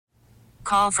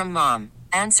call from mom.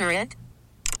 Answer it.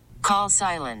 Call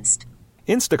silenced.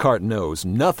 Instacart knows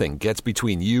nothing gets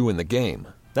between you and the game.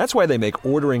 That's why they make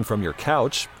ordering from your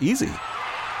couch easy.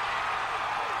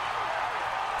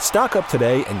 Stock up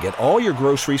today and get all your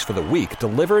groceries for the week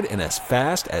delivered in as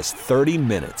fast as 30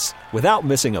 minutes without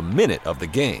missing a minute of the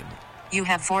game. You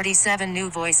have 47 new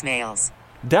voicemails.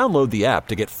 Download the app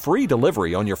to get free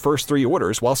delivery on your first 3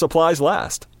 orders while supplies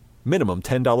last. Minimum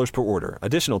 $10 per order.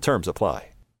 Additional terms apply.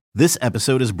 This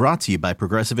episode is brought to you by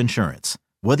Progressive Insurance.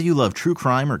 Whether you love true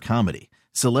crime or comedy,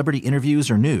 celebrity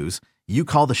interviews or news, you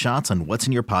call the shots on what's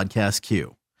in your podcast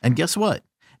queue. And guess what?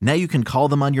 Now you can call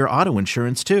them on your auto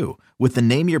insurance too with the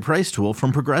Name Your Price tool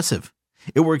from Progressive.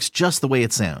 It works just the way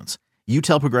it sounds. You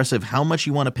tell Progressive how much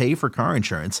you want to pay for car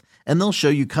insurance, and they'll show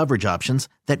you coverage options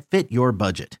that fit your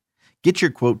budget. Get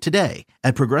your quote today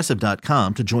at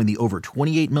Progressive.com to join the over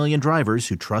 28 million drivers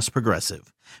who trust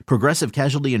Progressive. Progressive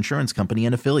Casualty Insurance Company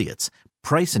and Affiliates.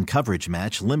 Price and coverage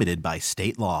match limited by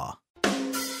state law.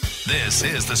 This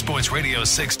is the Sports Radio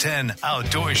 610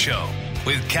 Outdoor Show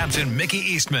with Captain Mickey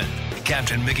Eastman.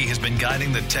 Captain Mickey has been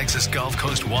guiding the Texas Gulf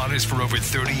Coast waters for over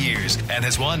 30 years and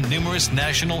has won numerous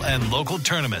national and local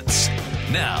tournaments.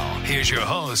 Now, here's your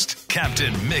host,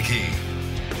 Captain Mickey.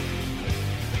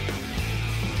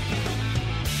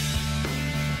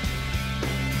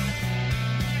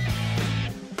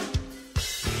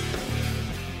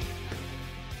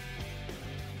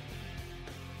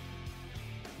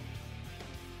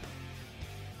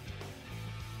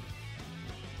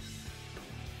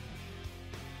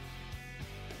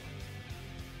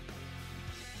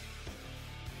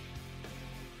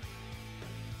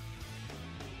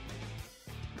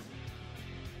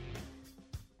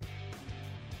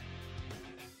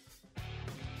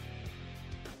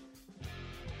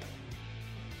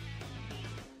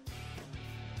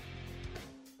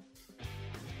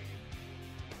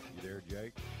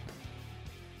 Jake.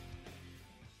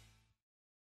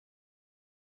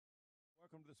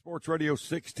 Welcome to the Sports Radio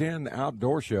 610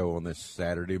 Outdoor Show on this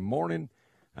Saturday morning.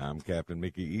 I'm Captain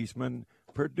Mickey Eastman.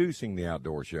 Producing the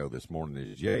Outdoor Show this morning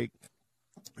is Jake.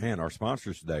 And our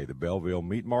sponsors today, the Belleville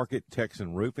Meat Market,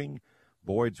 Texan Roofing,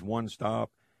 Boyd's One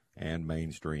Stop, and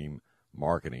Mainstream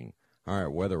Marketing. All right,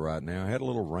 weather right now. I had a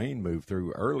little rain move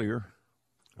through earlier,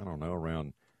 I don't know,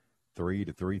 around 3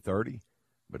 to 3:30.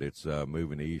 But it's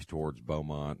moving east towards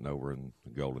Beaumont and over in the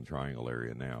Golden Triangle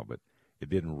area now. But it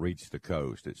didn't reach the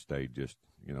coast. It stayed just,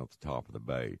 at the top of the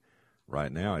bay.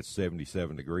 Right now it's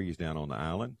 77 degrees down on the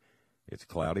island. It's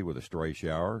cloudy with a stray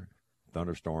shower.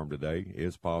 Thunderstorm today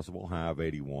is possible. High of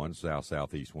 81.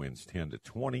 South-southeast winds 10 to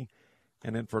 20.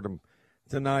 And then for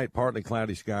tonight, partly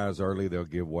cloudy skies early. They'll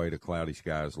give way to cloudy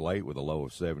skies late with a low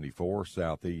of 74.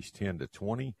 Southeast 10 to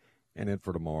 20. And then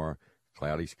for tomorrow,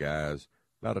 cloudy skies.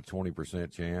 About a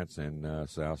 20% chance, and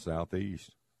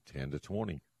south-southeast, 10 to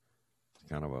 20. It's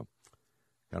kind of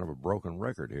a broken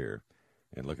record here.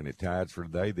 And looking at tides for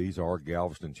today, these are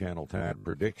Galveston Channel tide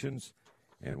predictions,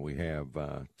 and we have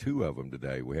 2 of them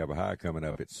today. We have a high coming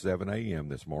up at 7 a.m.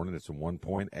 this morning. It's a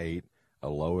 1.8, a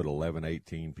low at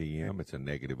 11:18 p.m. It's a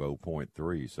negative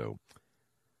 0.3, so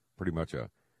pretty much a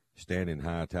standing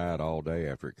high tide all day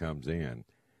after it comes in.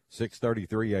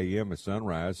 6:33 a.m. is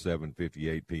sunrise,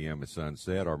 7:58 p.m. is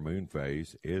sunset. Our moon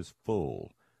phase is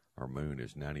full. Our moon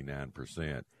is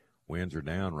 99%. Winds are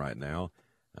down right now.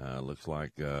 Looks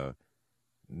like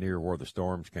near where the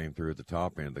storms came through at the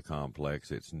top end of the complex,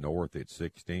 it's north at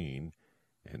 16.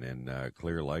 And then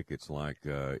Clear Lake, it's like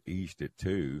east at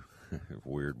 2,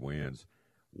 weird winds.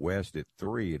 West at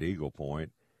 3 at Eagle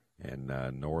Point, and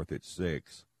north at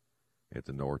 6 at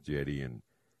the North Jetty, and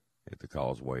at the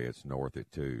Causeway, it's north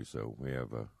at 2, so we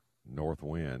have a north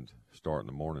wind starting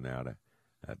the morning out.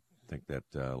 I think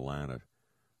that line of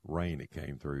rain that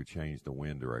came through changed the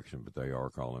wind direction, but they are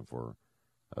calling for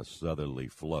a southerly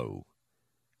flow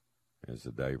as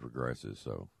the day progresses.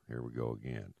 So here we go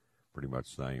again. Pretty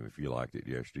much the same. If you liked it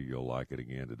yesterday, you'll like it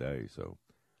again today. So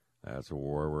that's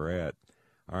where we're at.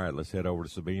 All right, let's head over to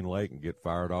Sabine Lake and get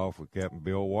fired off with Captain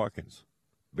Bill Watkins.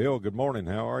 Bill, good morning.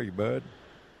 How are you, bud?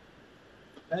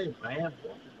 Hey, man,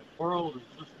 what in the world is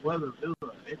this weather doing?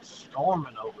 It's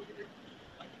storming over here.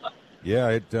 Yeah,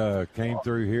 it came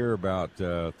through here about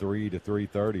 3 to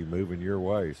 3:30, moving your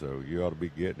way, so you ought to be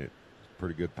getting it.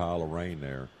 Pretty good pile of rain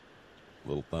there. A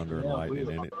little thunder and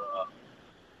lightning in it.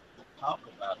 Talk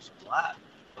about some lightning.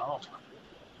 Oh,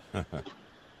 my goodness.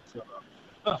 So,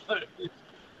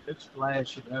 it's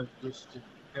flashing out just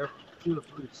every 2 or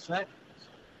 3 seconds.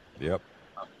 Yep.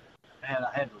 Man,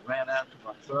 I had to run out to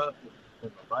my truck in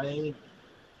the rain.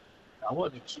 I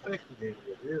wasn't expecting any of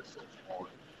this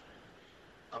morning.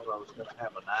 I thought I was going to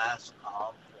have a nice,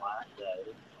 calm, quiet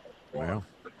day. Well,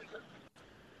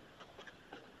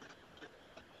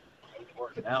 It's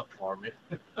working out for me.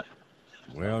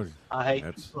 well, I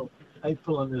that's hate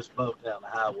pulling this boat down the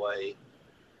highway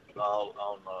all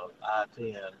on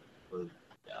I-10. With,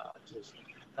 just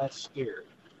that's scary.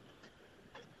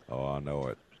 oh, I know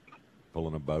it.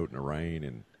 Pulling a boat in the rain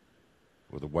and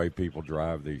with the way people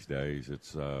drive these days,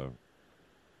 it's the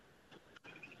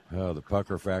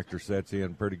pucker factor sets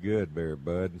in pretty good there,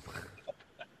 bud.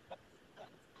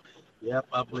 Yep,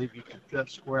 I believe you can cut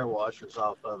square washers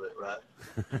off of it, right?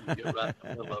 You get right in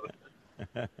the middle of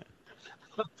it.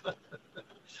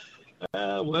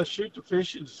 Well, shoot, the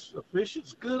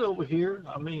fishing's good over here.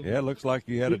 I mean, Yeah, it looks like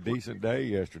you had a decent day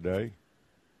yesterday.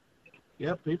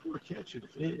 yeah, people are catching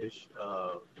fish.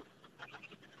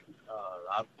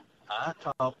 I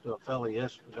talked to a fella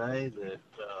yesterday that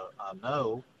I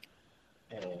know,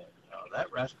 and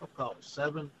that rascal caught a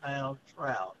 7-pound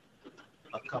trout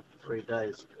a couple 3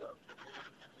 days ago.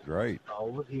 Great.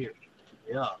 Over here,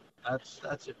 yeah,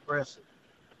 that's impressive.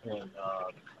 And a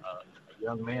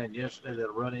young man yesterday that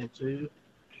I run into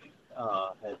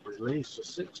had released a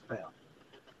 6-pound,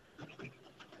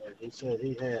 and he said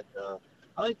he had.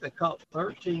 I think they caught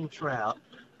 13 trout,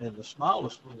 and the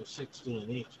smallest one was 16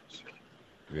 inches.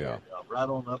 Yeah. And, right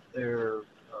on up there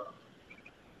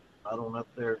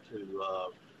to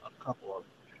a couple of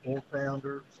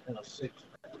 4-pounders and a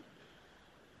 6-pounder.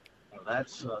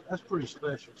 That's pretty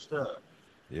special stuff.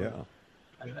 Yeah.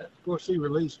 And of course, he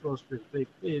released most of his big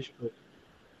fish, but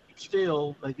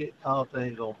still, they get caught. They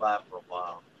ain't gonna bite for a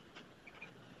while.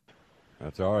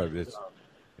 That's all right.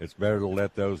 It's better to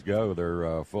let those go.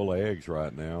 They're full of eggs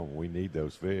right now. We need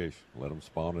those fish. Let them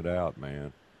spawn it out,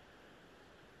 man.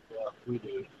 Yeah, we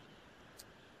do.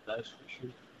 That's for sure.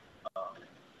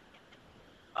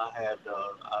 I had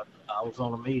I was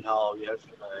on a meat haul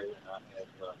yesterday,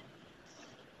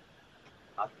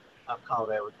 and I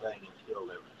caught everything and killed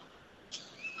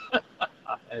everything.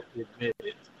 I had to admit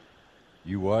it.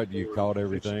 You what? You caught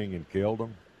everything and killed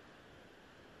them?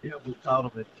 Yeah, we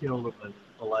caught them and killed them and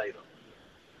filleted them.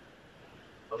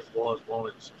 Those boys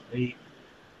wanted some meat.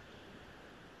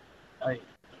 Hey,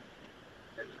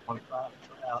 had 25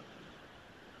 trout,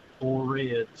 4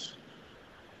 reds.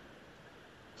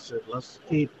 I said, let's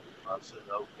keep them. I said,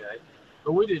 okay.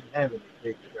 But we didn't have any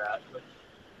big trout, but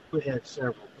we had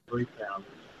several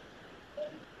 3-pounders.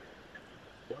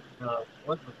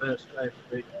 Wasn't the best day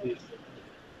for big fish.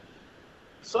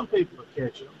 Some people are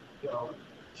catching them,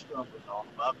 stumbling on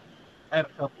them. I had a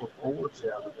couple of 4s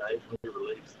the other day when we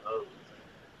released those.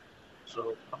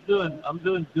 So I'm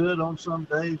doing good on some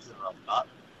days, and I'm not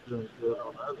doing good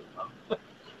on others.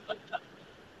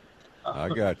 I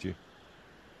got you.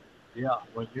 Yeah,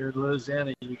 when you're in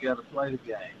Louisiana, you got to play the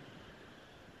game.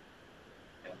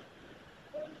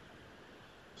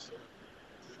 So,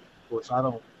 of course, I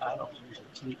don't usually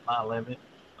keep my limit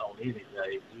on any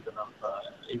day, even if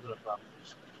I'm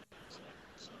fishing.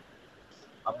 So,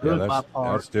 I'm doing my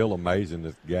part. That's still amazing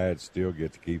that guys still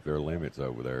get to keep their limits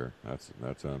over there.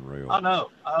 That's unreal. I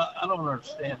know. I don't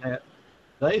understand that.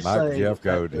 Mike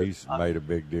Jeffcoat, he's made a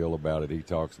big deal about it. He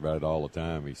talks about it all the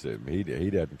time. He said he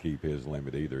doesn't keep his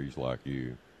limit either. He's like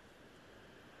you.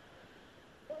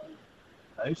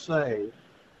 They say,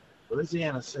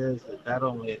 Louisiana says that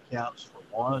only accounts for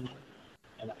 1.5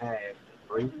 to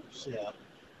 3%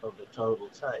 of the total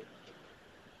take.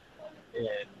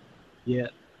 And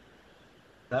yet,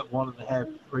 that 1.5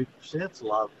 to 3% is a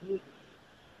lot of food.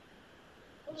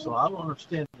 So I don't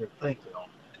understand their thinking on that.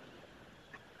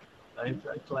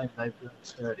 They claim they've done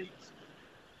studies.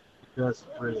 It doesn't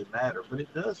really matter, but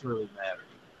it does really matter.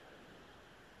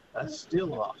 That's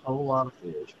still a whole lot of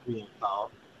fish being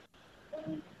caught.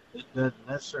 It doesn't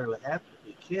necessarily have to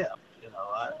be kept.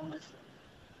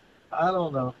 I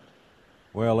don't know.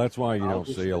 Well, that's why you don't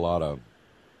see a lot of,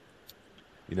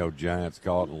 giants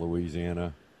caught in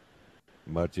Louisiana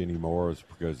much anymore. Is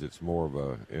because it's more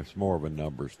of a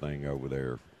numbers thing over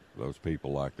there. Those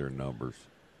people like their numbers.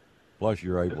 Plus,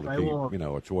 you're able to keep,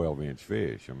 a 12-inch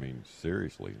fish. I mean,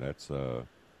 seriously, that's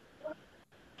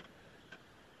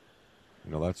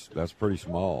that's pretty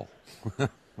small.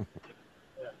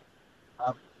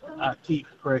 I keep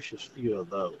precious few of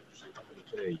those. I'm going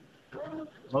to tell you,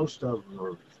 most of them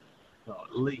are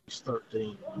at least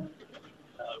 13.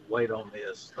 Weight on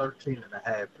this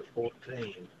 13.5 to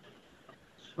 14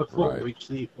 before we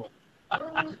keep them.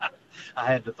 I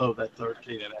had to throw that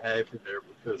 13.5 in there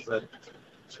because that's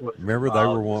what. Remember, they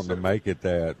were wanting to make it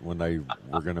that when they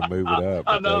were going to move it up.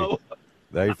 I know.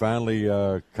 They finally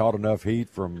caught enough heat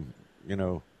from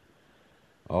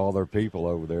all their people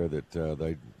over there that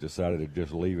they decided to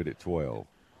just leave it at 12.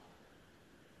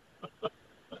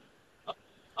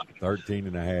 13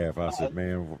 and a half. I said,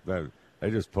 man,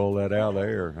 they just pulled that out of the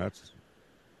air.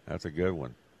 That's a good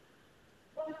one.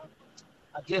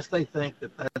 I guess they think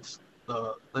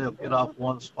they'll get off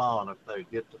one spawn if they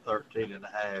get to 13 and a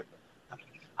half.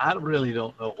 I really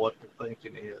don't know what the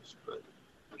thinking is, but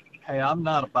hey, I'm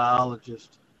not a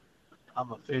biologist.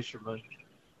 I'm a fisherman.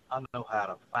 I know how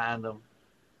to find them,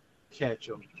 catch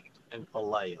them, and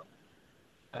fillet them.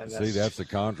 And that's the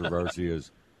controversy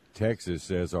is Texas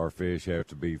says our fish have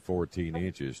to be 14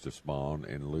 inches to spawn,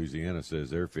 and Louisiana says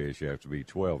their fish have to be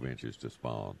 12 inches to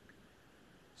spawn.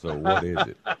 So what is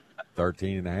it?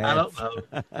 13 and a half? I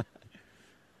don't know.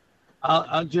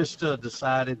 I just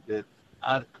decided that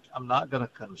I'm not going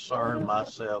to concern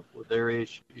myself with their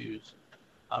issues.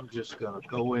 I'm just going to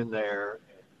go in there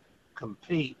and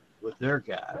compete with their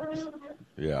guys.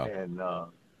 Yeah. And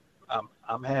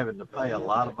I'm having to pay a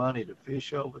lot of money to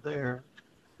fish over there.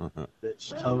 That's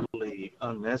totally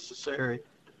unnecessary.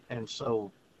 And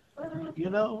so,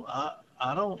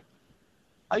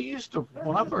 I used to,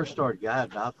 when I first started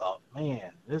guiding, I thought,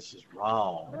 man, this is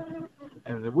wrong.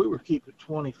 And we were keeping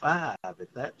 25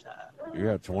 at that time.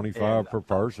 Yeah, 25 per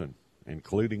person,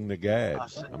 including the guide.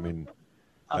 I mean,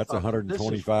 that's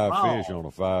 125 fish on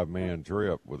a 5-man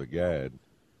trip with a guide.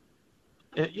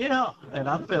 Yeah, and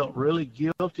I felt really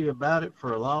guilty about it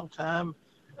for a long time,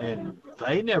 and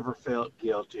they never felt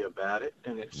guilty about it,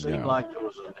 and it seemed like there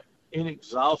was an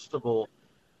inexhaustible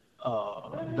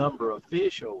number of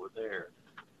fish over there.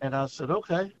 And I said,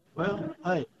 okay, well,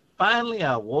 hey, finally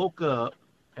I woke up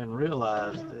and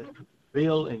realized that,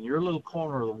 Bill, in your little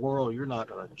corner of the world, you're not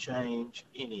going to change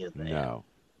any of that. No.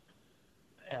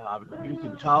 You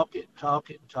can talk it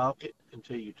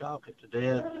until you talk it to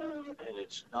death, and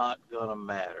it's not going to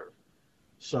matter.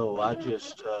 So I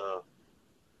just,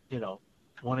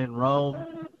 when in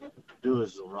Rome, do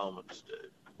as the Romans do.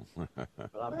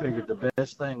 But I figured the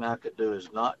best thing I could do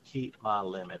is not keep my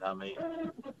limit. I mean,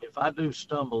 if I do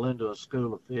stumble into a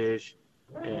school of fish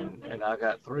and I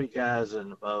got 3 guys in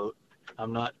the boat,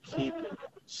 I'm not keeping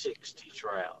 60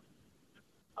 trout.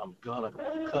 I'm going to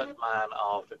cut mine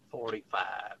off at 45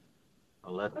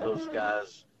 and let those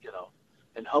guys,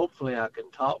 and hopefully I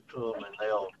can talk to them and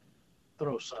they'll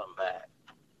throw some back,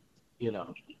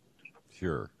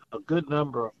 Sure. A great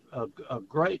number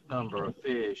of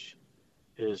fish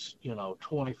is,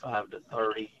 25 to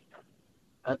 30.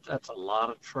 That's a lot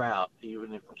of trout,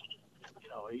 even if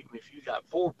you got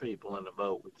 4 people in the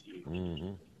boat with you.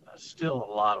 Mm-hmm. That's still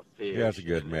a lot of fish. Yeah, that's a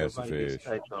good mess of fish.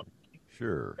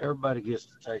 Sure. Everybody gets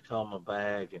to take home a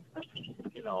bag, and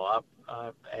I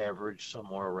average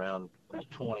somewhere around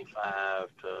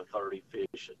 25 to 30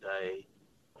 fish a day,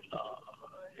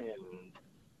 and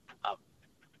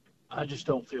I just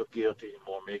don't feel guilty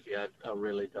anymore, Mickey. I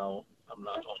really don't. I'm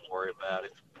not going to worry about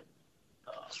it.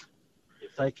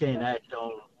 If they can't act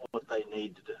on what they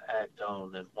need to act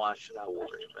on, then why should I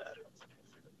worry about it?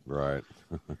 Right.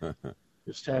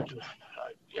 Just have to,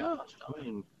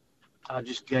 I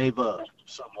just gave up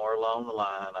somewhere along the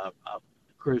line. I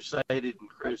crusaded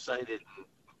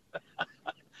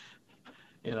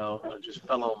and I just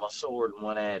fell on my sword and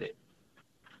went at it.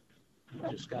 You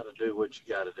just got to do what you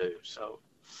got to do. So,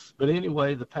 but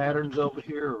anyway, the patterns over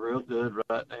here are real good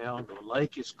right now. The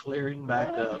lake is clearing back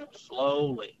up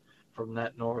slowly from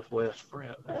that northwest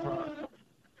front.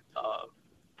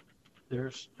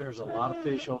 There's a lot of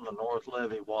fish on the North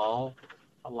Levee wall.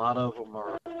 A lot of them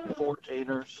are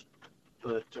 14ers,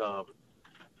 but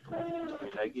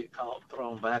they get caught and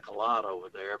thrown back a lot over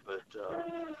there. But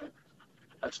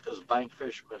that's because bank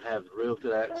fishermen have real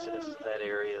good access to that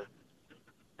area.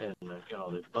 And,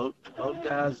 the boat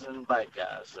guys and bank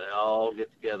guys, they all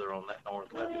get together on that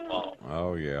North Levee wall.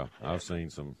 Oh, yeah. I've seen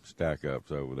some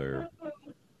stack-ups over there.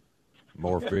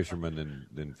 More fishermen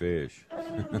than fish.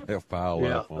 They'll pile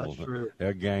up on them. True.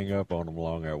 They'll gang up on them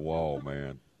along that wall,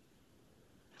 man.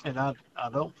 And I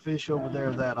don't fish over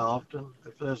there that often.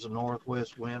 If there's a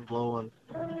northwest wind blowing,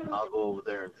 I'll go over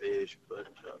there and fish, but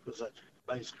because that's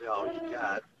basically all you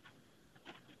got.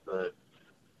 But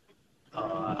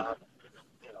I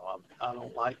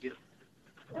don't like it.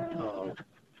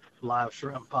 Live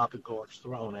shrimp poppycorns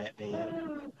thrown at me.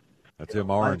 That's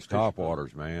them orange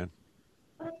topwaters, man.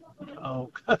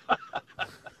 Oh,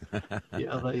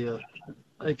 yeah,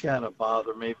 they kind of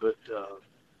bother me, but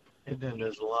and then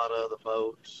there's a lot of other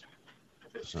boats.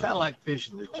 It's kind of like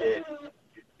fishing the jetty,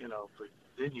 but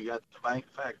then you got the bank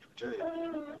factor too.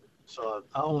 So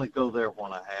I only go there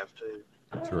when I have to.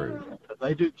 True. But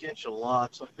they do catch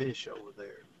lots of fish over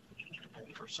there.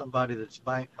 And for somebody that's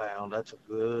bank bound, that's a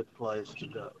good place to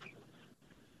go.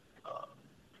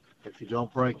 If you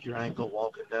don't break your ankle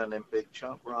walking down them big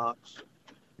chunk rocks,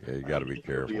 Yeah, you got to be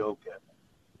careful. Be okay.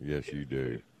 Yes, you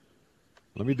do.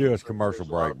 Let me do a commercial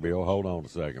break, Bill. Hold on a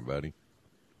second, buddy.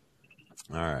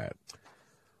 All right.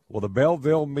 Well, the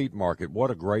Belleville Meat Market,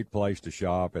 what a great place to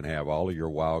shop and have all of your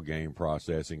wild game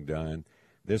processing done.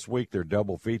 This week they're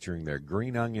double featuring their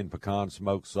green onion pecan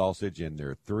smoked sausage and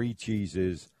their 3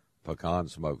 cheeses pecan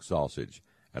smoked sausage.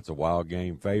 That's a wild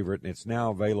game favorite, and it's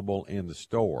now available in the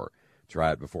store.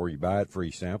 Try it before you buy it.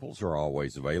 Free samples are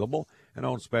always available. And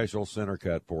on special,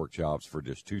 center-cut pork chops for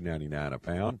just $2.99 a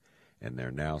pound. And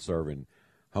they're now serving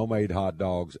homemade hot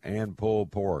dogs and pulled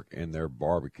pork in their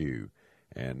barbecue.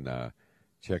 And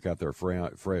check out their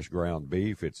fresh ground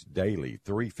beef. It's daily,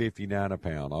 $3.59 a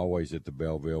pound, always at the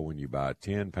Belleville when you buy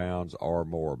 10 pounds or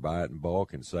more. Buy it in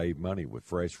bulk and save money with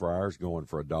fresh fryers going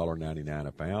for $1.99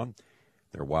 a pound.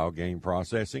 Their wild game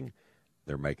processing,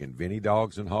 they're making Vinny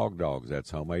dogs and hog dogs.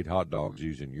 That's homemade hot dogs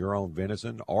using your own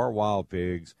venison or wild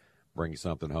pigs. Bring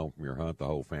something home from your hunt the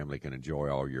whole family can enjoy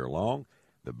all year long.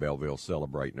 The Belleville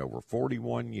celebrating over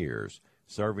 41 years,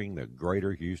 serving the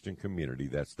greater Houston community.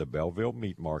 That's the Belleville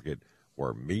Meat Market,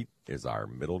 where meat is our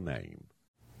middle name.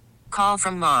 Call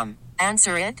from mom.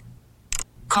 Answer it.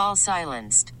 Call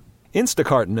silenced.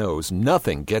 Instacart knows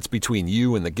nothing gets between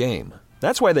you and the game.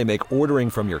 That's why they make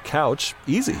ordering from your couch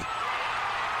easy.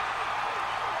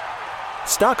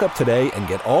 Stock up today and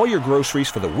get all your groceries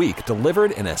for the week delivered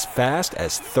in as fast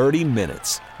as 30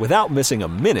 minutes without missing a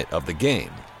minute of the game.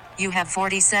 You have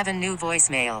 47 new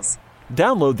voicemails.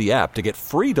 Download the app to get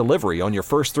free delivery on your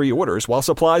first 3 orders while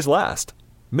supplies last.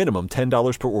 Minimum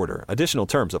 $10 per order. Additional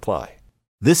terms apply.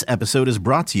 This episode is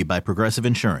brought to you by Progressive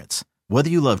Insurance. Whether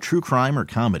you love true crime or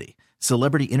comedy,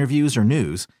 celebrity interviews or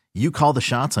news, you call the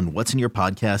shots on what's in your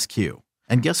podcast queue.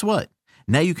 And guess what?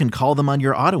 Now you can call them on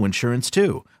your auto insurance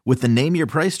too with the Name Your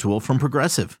Price tool from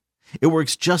Progressive. It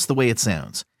works just the way it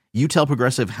sounds. You tell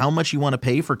Progressive how much you want to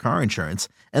pay for car insurance,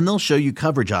 and they'll show you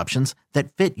coverage options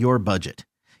that fit your budget.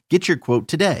 Get your quote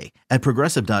today at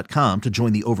Progressive.com to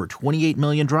join the over 28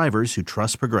 million drivers who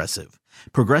trust Progressive.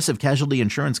 Progressive Casualty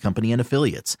Insurance Company and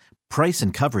Affiliates. Price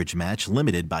and coverage match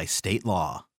limited by state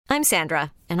law. I'm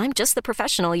Sandra, and I'm just the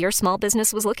professional your small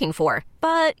business was looking for.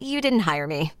 But you didn't hire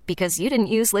me because you didn't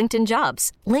use LinkedIn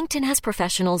Jobs. LinkedIn has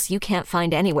professionals you can't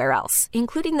find anywhere else,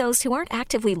 including those who aren't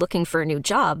actively looking for a new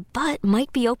job, but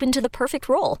might be open to the perfect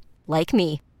role, like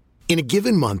me. In a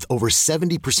given month, over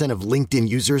 70% of LinkedIn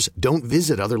users don't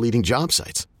visit other leading job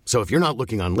sites. So if you're not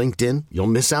looking on LinkedIn, you'll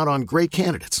miss out on great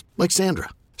candidates like Sandra.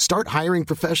 Start hiring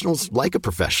professionals like a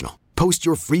professional. Post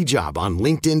your free job on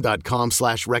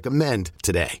linkedin.com/recommend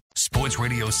today. Sports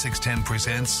Radio 610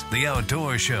 presents The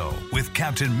Outdoor Show with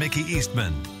Captain Mickey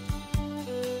Eastman.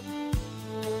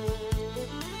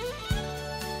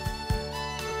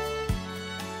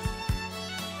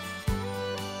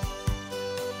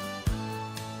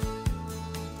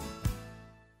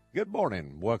 Good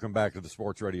morning. Welcome back to the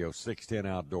Sports Radio 610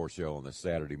 Outdoor Show on this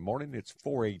Saturday morning. It's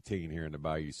 4:18 here in the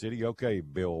Bayou City. Okay,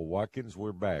 Bill Watkins,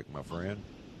 we're back, my friend.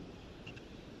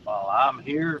 Well, I'm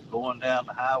here going down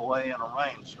the highway in a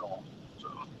rainstorm. So.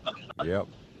 Yep.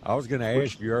 I was going to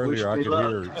ask you earlier, I could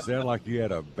hear it sound like you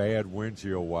had a bad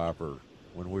windshield wiper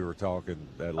when we were talking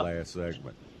that last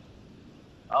segment.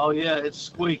 Oh, yeah, it's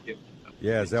squeaking.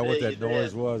 Yeah, is that what that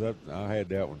noise was? I had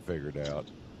that one figured out.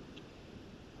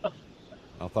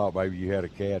 I thought maybe you had a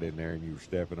cat in there and you were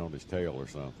stepping on his tail or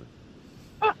something.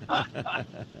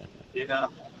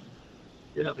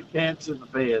 Yeah, the cat's in the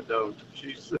bed though.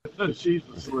 She's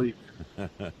asleep.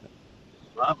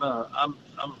 I'm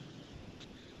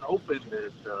hoping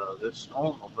that this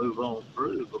storm will move on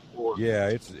through before. Yeah,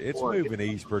 it's moving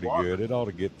east pretty good. It ought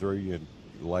to get through you and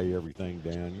lay everything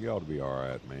down. You ought to be all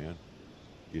right, man.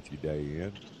 Get your day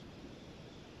in.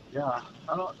 Yeah,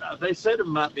 they said it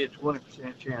might be a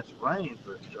 20% chance of rain,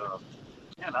 but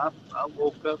man, I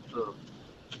woke up to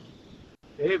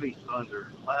heavy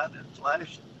thunder, lightning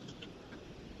flashing.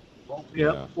 Woke me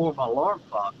up before my alarm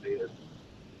clock did.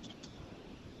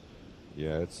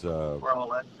 Yeah, it's where all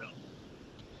that comes.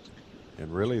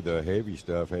 And really, the heavy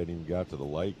stuff hadn't even got to the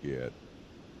lake yet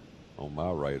on my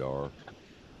radar.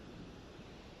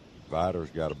 Vider's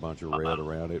got a bunch of red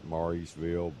around it.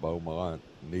 Mauriceville, Beaumont,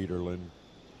 Nederland.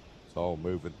 It's all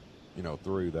moving,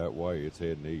 through that way. It's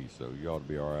heading east, so you ought to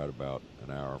be all right about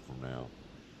an hour from now.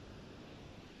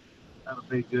 That'll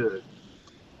be good.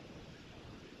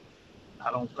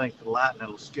 I don't think the lightning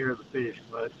will scare the fish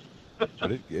much.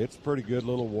 But it's pretty good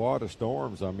little water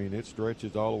storms. I mean, it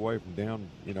stretches all the way from down,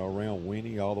 around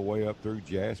Winnie all the way up through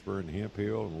Jasper and Hemp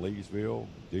Hill and Leesville,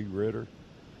 D. Ritter.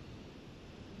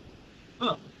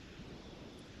 Huh.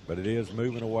 But it is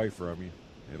moving away from you.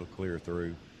 It'll clear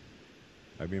through.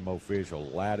 Maybe more fish will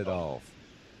light it off.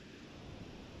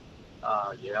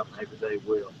 Yeah, maybe they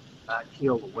will. I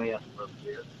kill the wind a little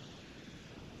bit.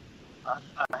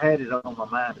 I had it on my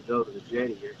mind to go to the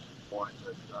jetty here this morning,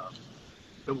 but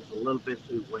it was a little bit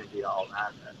too windy all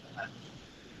night that night.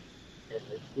 And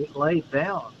it laid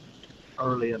down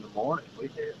early in the morning. We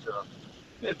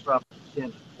had probably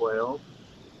 10 to 12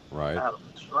 Right. out of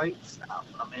the straight south.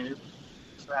 I mean, it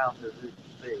was south as it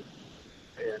could be.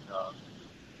 And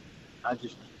I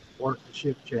just worked the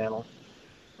ship channel.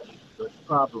 But the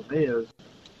problem is,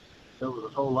 there was a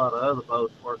whole lot of other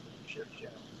boats working the ship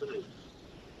channel too.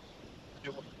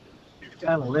 You're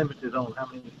kind of limited on how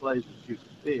many places you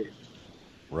can fish.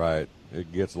 Right.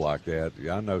 It gets like that.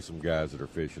 I know some guys that are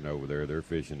fishing over there. They're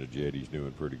fishing the jetties,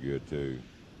 doing pretty good too.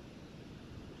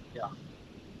 Yeah.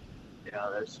 Yeah,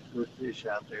 there's some good fish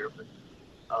out there. But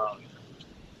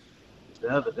the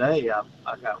other day,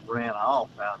 I got ran off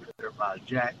out there by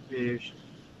jackfish,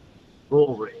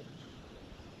 bull reds.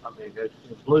 I mean, they're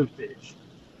bluefish.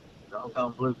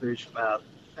 Doggone bluefish, about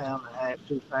a pound and a half,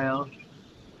 2 pounds.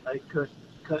 They cut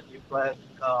your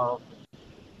plastic off.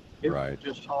 It Right.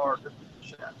 was just hard to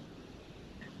fish out.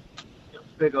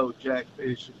 Big old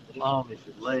jackfish as long as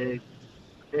your leg.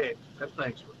 Heck, that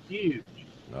things were huge.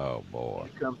 Oh boy.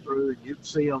 You come through and you'd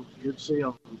see them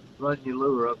run your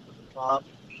lure up to the top,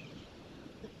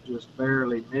 just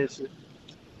barely miss it.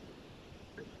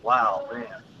 Wow,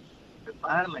 man. And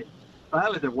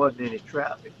finally there wasn't any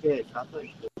trout to catch. I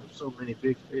think there were so many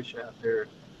big fish out there,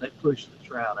 they pushed the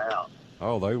trout out.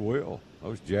 Oh, they will.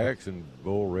 Those jacks and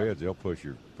bull reds, they'll push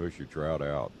your trout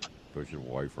out, push them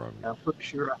away from you. I'm pretty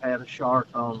sure I had a shark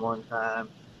on one time.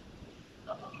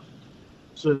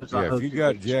 As soon as I Yeah, if hooked you it,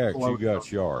 got it jacks, you exploded got on-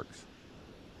 sharks.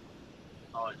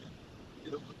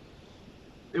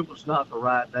 It was not the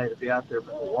right day to be out there,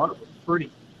 but the water was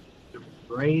pretty. It was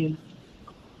green,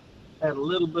 had a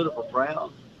little bit of a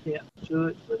brown tint to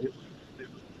it, but it was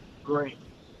green.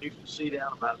 You could see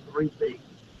down about 3 feet.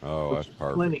 Oh, which that's is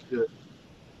perfect. plenty good.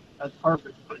 That's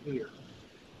perfect for here.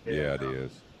 Yeah, it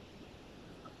is.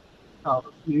 Caught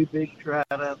a few big trout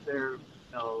out there,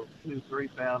 2, 3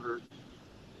 pounders,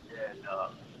 and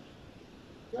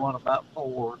one about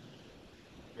 4.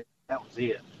 And that was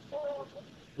it.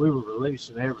 We were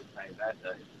releasing everything that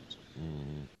day.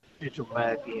 Mm-hmm. Get them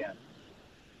back in.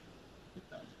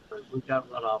 But we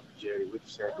got run off the jetty. We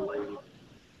just had to leave.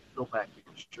 Go back to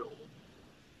the shore.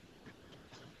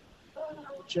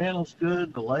 The channel's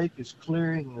good. The lake is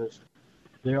clearing.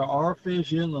 There are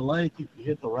fish in the lake if you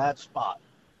hit the right spot.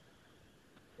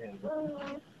 And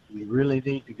you really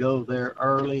need to go there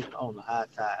early on the high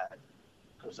tide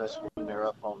because that's when they're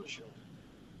up on the shore.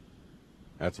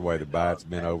 That's the way the bite's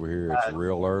been over here. It's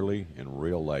real early and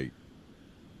real late.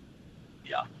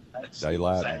 Yeah. That's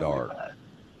Daylight exactly and dark. Right.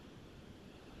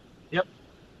 Yep.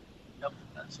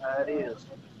 That's how it is.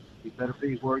 You better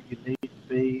be where you need to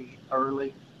be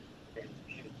early and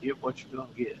get what you're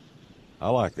going to get. I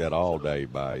like that all-day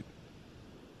bite.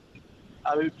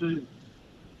 I do too.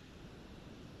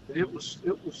 It was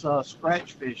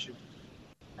scratch fishing.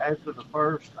 After the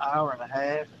first hour and a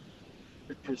half,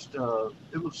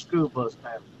 it was school bus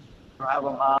time. Drive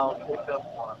a mile, pick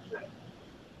up one or two.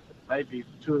 Maybe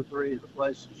 2 or 3 of the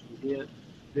places you hit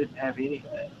didn't have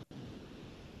anything.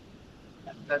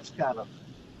 That's kind of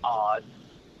odd.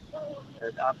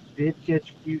 And I did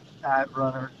catch a few tide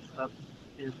runners up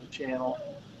in the channel,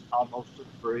 almost to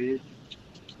the bridge,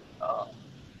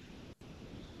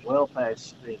 well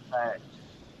past the pack.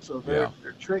 So they're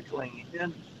trickling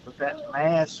in, but that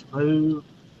mass move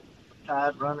of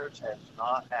tide runners has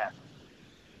not happened.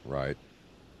 Right.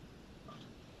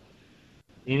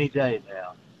 Any day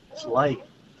now. It's late.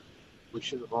 We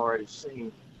should have already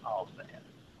seen all of that.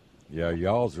 Yeah,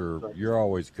 you're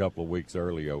always a couple of weeks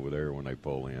early over there when they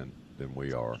pull in than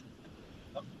we are.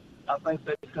 I think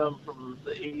they come from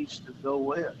the east and go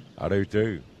west. I do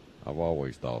too. I've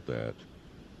always thought that.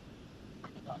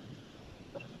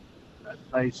 That's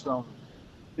based on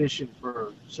fishing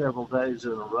for several days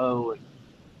in a row and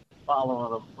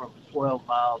following them from 12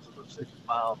 miles to the 6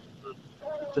 miles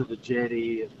to the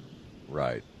jetty and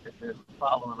then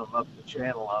following them up the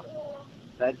channel.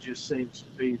 That just seems to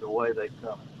be the way they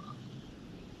come.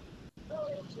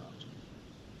 So,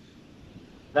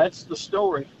 that's the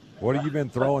story. What have you been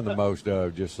throwing the most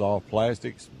of? Just soft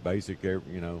plastics, basic, same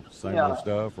old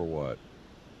stuff, or what?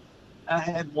 I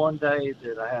had one day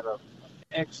that I had an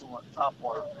excellent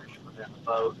topwater fisherman in the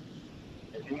boat,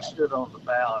 and he stood on the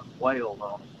bow and wailed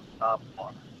on the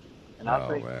topwater. And I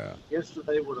think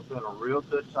yesterday would have been a real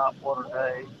good topwater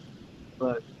day,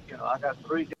 but I got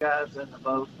 3 guys in the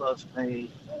boat plus me.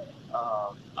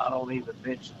 I don't even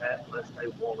mention that unless they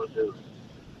want to do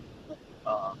it.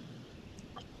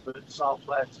 But soft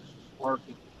plastics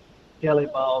working Kelly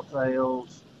ball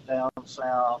tails down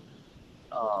south.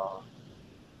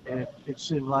 And it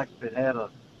seemed like if it had a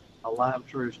lime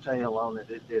truce tail on it,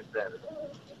 it did better.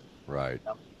 Right.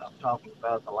 I'm talking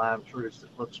about the lime truce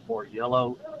that looks more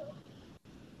yellow.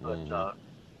 But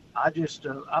I just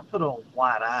I put on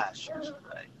white ice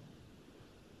yesterday.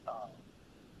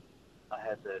 I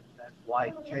had that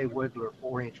white K Wiggler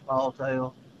 4-inch ball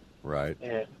tail. Right.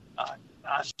 And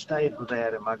I stayed with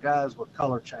that, and my guys were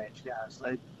color change guys.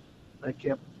 They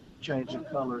kept changing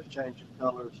colors,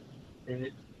 and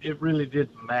it really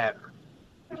didn't matter.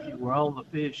 If you were on the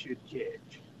fish, you'd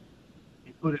catch.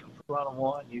 You put it in front of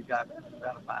one, you got a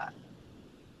bite.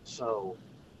 So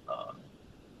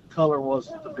color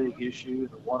wasn't the big issue.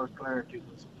 The water clarity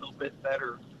was a little bit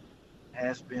better.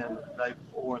 Has been the day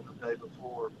before and the day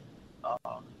before.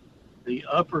 The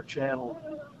upper channel,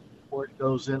 where it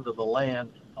goes into the land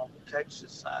on the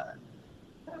Texas side,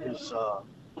 is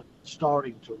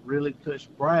starting to really touch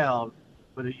brown,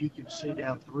 but you can see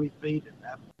down 3 feet at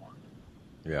that point.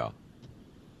 Yeah.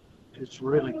 It's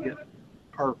really getting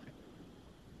perfect.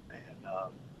 And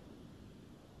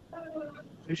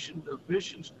the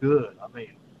fishing's good. I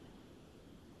mean,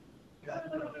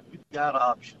 we've got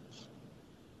options.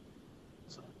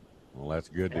 So, Well, that's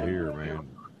good to hear, man.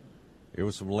 It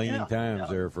was some lean times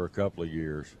there for a couple of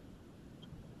years.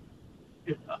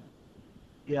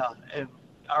 Yeah, and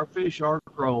our fish are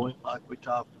growing, like we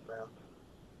talked about.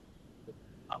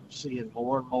 I'm seeing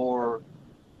more and more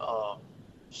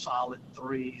solid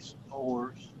 3s and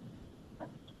 4s.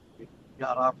 We've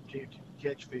got opportunity to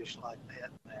catch fish like that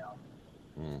now.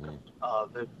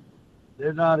 Mm-hmm.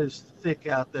 They're not as thick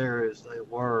out there as they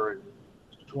were in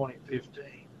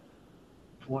 2015,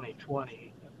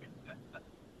 2020.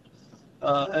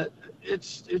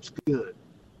 It's good.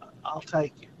 I'll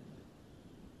take it.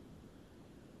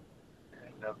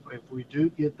 And if we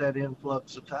do get that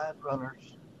influx of tide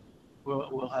runners,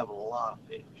 we'll have a lot of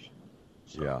fish.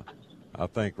 So, yeah, I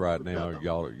think right now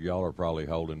y'all are probably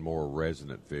holding more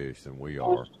resident fish than we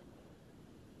are.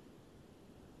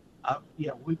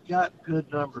 Yeah, we've got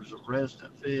good numbers of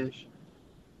resident fish.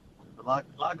 But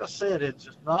like I said, it's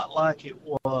not like it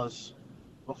was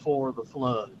before the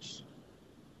floods.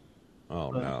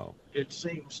 Oh, but no. It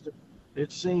seems to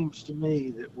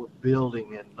me that we're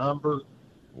building in number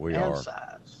and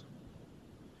size.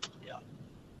 Yeah.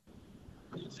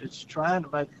 It's trying to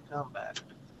make a comeback.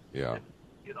 Yeah. And,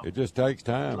 it just takes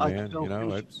time, like man.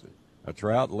 It's a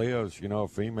trout lives, a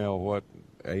female,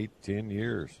 8-10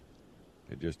 years.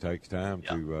 It just takes time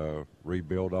to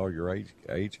rebuild all your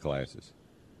age classes.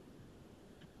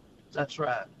 That's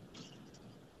right.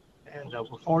 And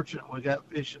we're fortunate we got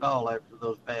fish at all after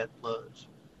those bad floods.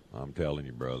 I'm telling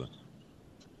you, brother.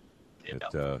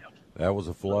 Yeah. That was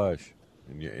a flush.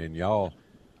 And y'all,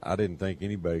 I didn't think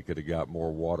anybody could have got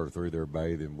more water through their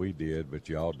bay than we did, but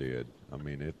y'all did. I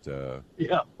mean,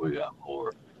 yeah, we got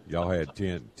more. Y'all had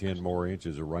 10 more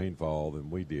inches of rainfall than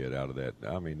we did out of that.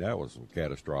 I mean, that was some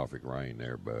catastrophic rain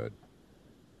there, bud.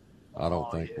 I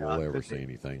don't think we'll ever see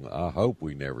anything. I hope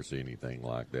we never see anything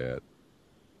like that.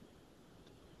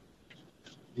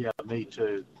 Yeah, me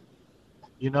too.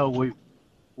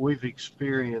 We've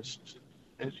experienced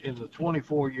in the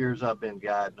 24 years I've been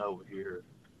guiding over here,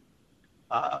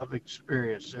 I've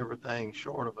experienced everything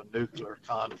short of a nuclear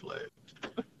conflict.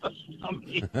 I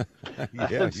mean,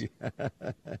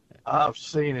 I've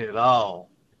seen it all,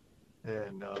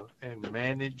 and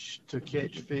managed to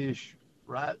catch fish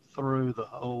right through the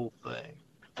whole thing.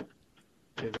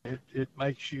 And it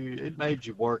made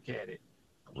you work at it.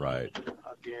 Right.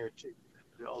 I guarantee you.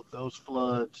 Those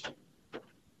floods,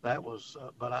 that was,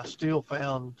 but I still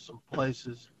found some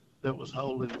places that was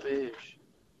holding fish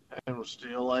and was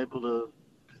still able to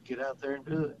get out there and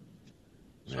do it.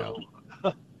 So,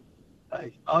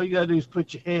 hey, all you got to do is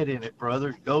put your head in it,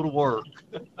 brother. Go to work.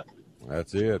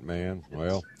 That's it, man.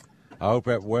 Well, I hope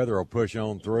that weather will push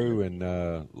on through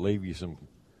and leave you some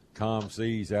calm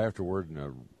seas afterward and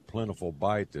a plentiful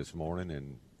bite this morning,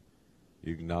 and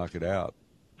you can knock it out.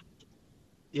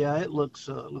 Yeah, it looks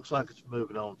like it's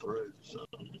moving on through. So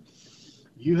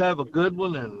you have a good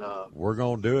one, and we're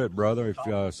gonna do it, brother.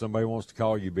 If somebody wants to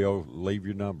call you, Bill, leave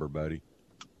your number, buddy.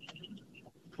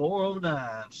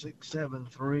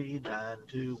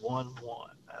 409-673-9211.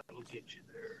 That'll get you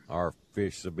there. Or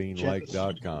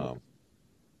fishsabinelake.com.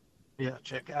 Yeah,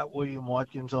 check out William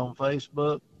Watkins on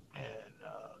Facebook and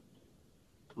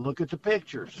look at the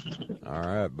pictures. All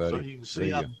right, buddy. So you can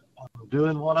see I'm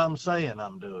doing what I'm saying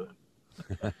I'm doing.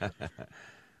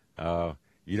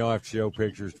 You don't have to show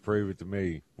pictures to prove it to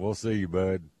me. We'll see you,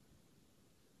 bud.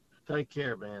 Take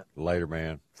care, man. Later,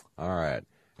 man. All right.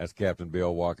 That's Captain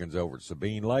Bill Watkins over at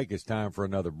Sabine Lake. It's time for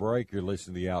another break. You're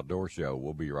listening to The Outdoor Show.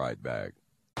 We'll be right back.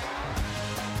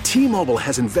 T-Mobile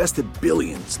has invested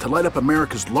billions to light up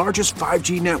America's largest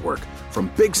 5G network,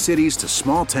 from big cities to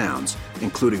small towns,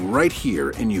 including right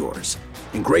here in yours.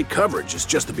 And great coverage is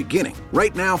just the beginning.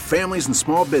 Right now, families and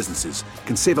small businesses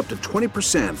can save up to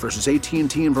 20% versus AT&T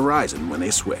and Verizon when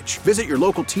they switch. Visit your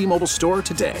local T-Mobile store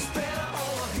today.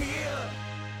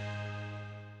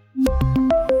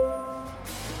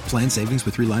 Plan savings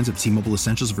with 3 lines of T-Mobile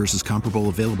Essentials versus comparable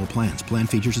available plans. Plan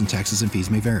features and taxes and fees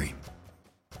may vary.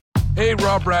 Hey,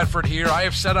 Rob Bradford here. I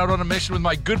have set out on a mission with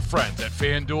my good friends at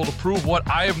FanDuel to prove what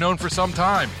I have known for some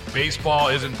time. Baseball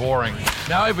isn't boring.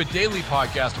 Now I have a daily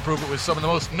podcast to prove it with some of the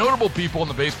most notable people in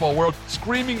the baseball world,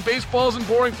 screaming baseball isn't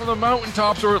boring from the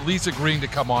mountaintops, or at least agreeing to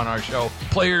come on our show.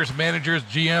 Players, managers,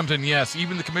 GMs, and yes,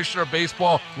 even the commissioner of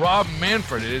baseball, Rob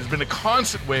Manfred. It has been a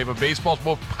constant wave of baseball's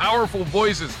most powerful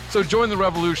voices. So join the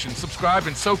revolution. Subscribe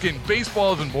and soak in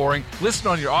Baseball Isn't Boring. Listen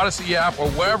on your Odyssey app or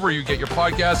wherever you get your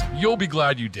podcast. You'll be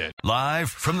glad you did. Live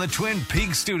from the Twin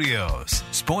Peaks studios,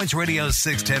 Sports Radio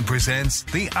 610 presents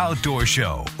The Outdoor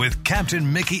Show with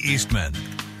Captain Mickey Eastman.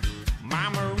 My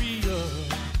Maria,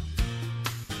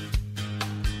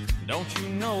 don't you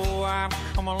know I've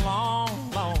come a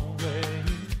long, long way.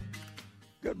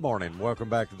 Good morning. Welcome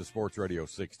back to the Sports Radio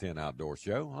 610 Outdoor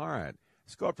Show. All right,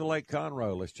 let's go up to Lake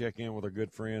Conroe. Let's check in with our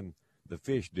good friend, the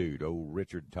fish dude, old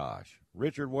Richard Tatsch.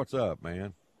 Richard, what's up,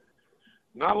 man?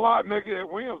 Not a lot, Mickey. That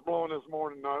wind's blowing this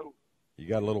morning, though. You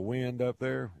got a little wind up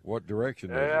there? What direction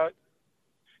is it?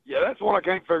 Yeah, that's what I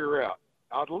can't figure out.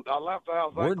 I left the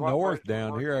house. We're north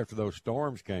down here after those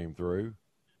storms came through.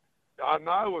 I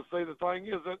know. Well, see, the thing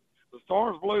is that the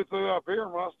storms blew through up here,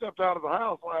 and when I stepped out of the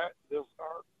house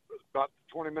about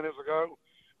 20 minutes ago,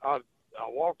 I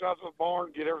walked out to the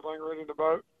barn, get everything ready in the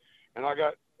boat, and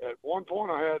at one point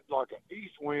I had like an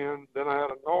east wind, then I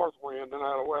had a north wind, then I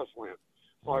had a west wind.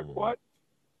 Like, what?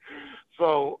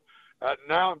 So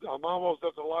now I'm almost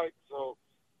at the lake, so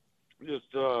just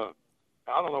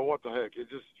I don't know what the heck.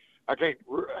 I can't.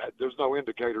 There's no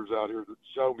indicators out here that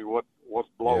show me what's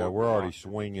blowing. Yeah, we're already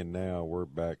swinging now. We're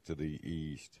back to the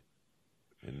east.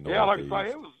 Yeah, like I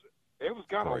say, it was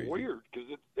kind of weird because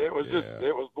it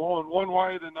was blowing one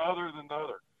way then the other than the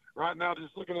other. Right now,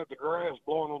 just looking at the grass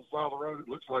blowing on the side of the road, it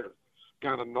looks like it's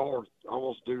kind of north,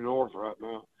 almost due north right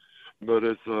now. But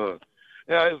it's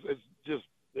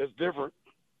it's different.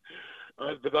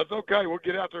 But that's okay. We'll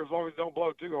get out there as long as it don't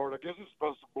blow too hard. I guess it's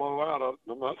supposed to blow out.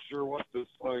 I'm not sure what this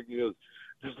thing is.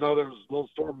 Just know there was a little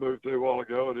storm moved through a while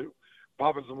ago, and it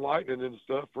popping some lightning and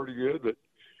stuff pretty good. But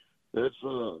it's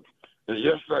and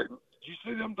yesterday, did you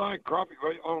see them dang crappie?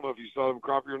 I don't know if you saw them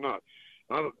crappie or not.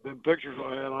 Them pictures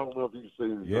I had, I don't know if you see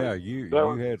them. Yeah,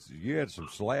 you had some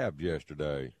slabs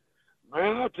yesterday.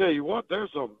 Man, I tell you what,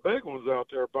 there's some big ones out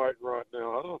there biting right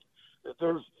now.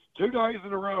 There's 2 days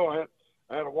in a row I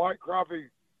had a white crappie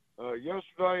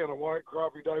yesterday and a white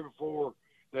crappie day before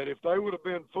that if they would have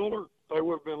been fuller, they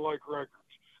would have been lake records.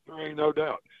 There ain't no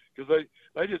doubt because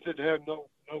they just didn't have no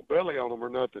belly on them or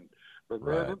nothing. But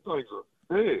man, them things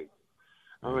are big.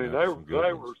 I mean, they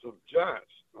were some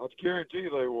giants. I guarantee you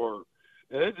they were.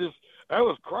 And that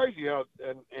was crazy how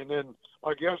and then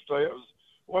like yesterday it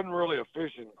wasn't really a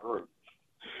fishing crew.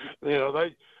 You know,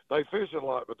 they fish a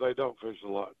lot, but they don't fish a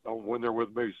lot when they're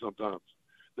with me sometimes.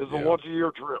 This is a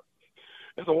once-a-year trip.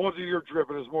 It's a once-a-year trip,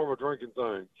 and it's more of a drinking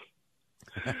thing.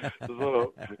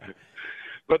 So,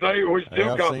 but we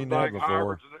still got seen that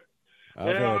before.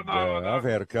 I've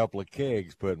had a couple of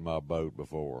kegs put in my boat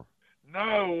before.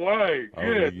 No way.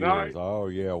 Good night. Oh,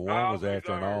 yeah. One was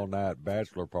after an all-night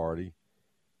bachelor party.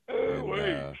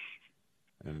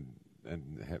 And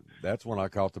that's when I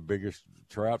caught the biggest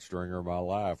trout stringer of my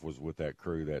life was with that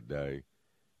crew that day.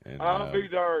 And I'll be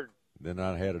darned. Then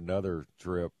I had another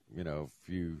trip, a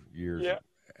few years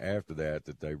after that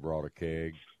they brought a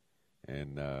keg,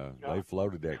 and they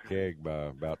floated that keg by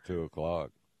about 2 o'clock.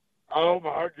 Oh,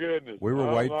 my goodness. We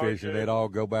were weight fishing. They'd all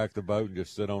go back to the boat and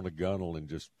just sit on the gunnel and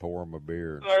just pour them a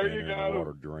beer and stand in the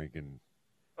water drinking.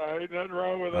 Ain't nothing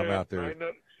wrong with that. I'm out there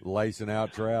lacing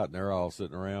out trout, and they're all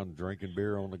sitting around drinking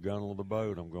beer on the gunnel of the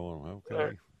boat. I'm going,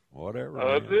 okay, whatever.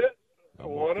 That's it.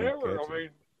 Whatever. I mean,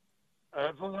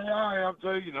 that's the way I am, too.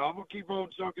 I'm going to keep on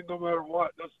chunking no matter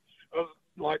what. That's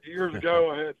like years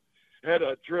ago, I had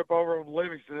a trip over on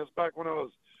Livingston. That's back when I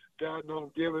was guiding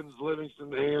on Gibbons,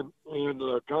 Livingston, and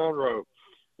Conroe.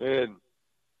 And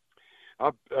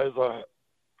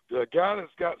the guy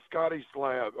that's got Scotty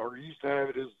Slab, or used to have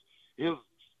it, his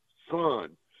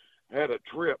son had a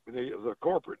trip, and it was a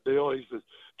corporate deal. He says,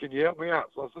 "Can you help me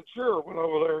out?" So I said, "Sure." Went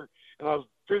over there, and I was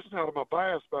fishing out of my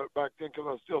bass boat back then because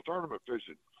I was still tournament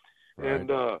fishing.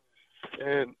 Right.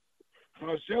 And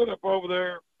I showed up over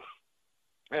there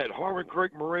at Harmon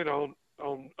Creek Marina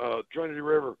on Trinity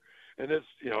River, and it's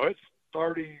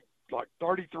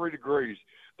 33 degrees.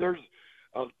 There's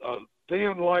a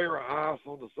thin layer of ice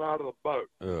on the side of the boat,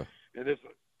 and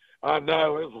I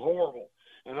know it's horrible.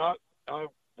 And I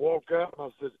woke up and I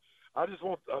said, I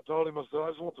told him, I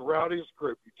just want the rowdiest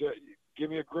group. You give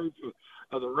me a group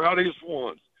of the rowdiest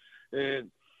ones,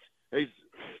 and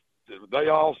they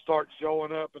all start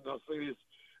showing up, and I see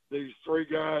these three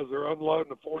guys. They're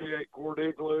unloading a 48-quart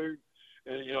igloo,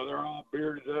 and they're all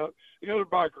bearded up. They're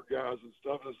biker guys and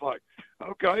stuff. And it's like,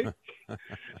 okay,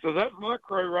 so that's my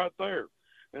crew right there.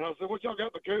 And I said, what y'all got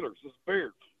in the coolers? It's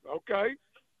beer. Okay,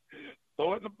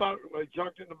 throw it in the boat. They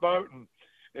chunked it in the boat,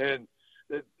 and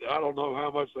I don't know how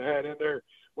much they had in there.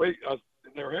 They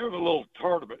were having a little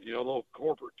tournament, a little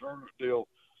corporate tournament deal.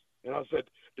 And I said,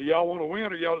 do y'all want to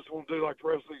win, or y'all just want to do like the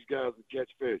rest of these guys and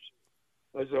catch fish?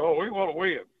 They said, oh, we want to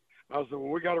win. I said, well,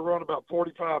 we got to run about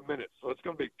 45 minutes, so it's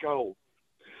going to be cold.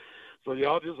 So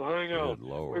y'all just hang on. Good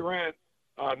Lord. We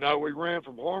ran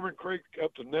from Harmon Creek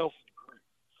up to Nelson Creek.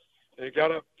 And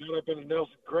got up into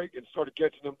Nelson Creek and started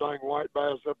catching them dang white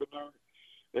bass up in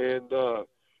there. And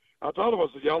I told them, I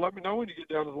said, y'all let me know when you get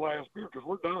down to the last beer, because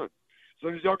we're done. As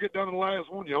soon as y'all get down to the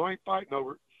last one, y'all ain't fighting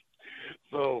over it.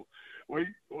 So we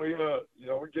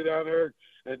get down there,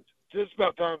 and just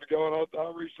about time to go, and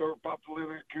I reached over, popped the lid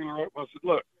in the cooler up, and I said,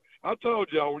 look, I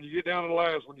told y'all when you get down to the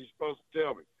last one, you're supposed to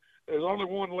tell me. There's only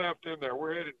one left in there.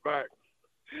 We're headed back.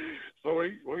 So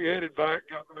we headed back,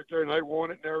 got back there, and they won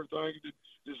it and everything, and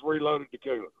just reloaded the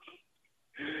cooler.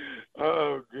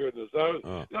 Oh, goodness. Those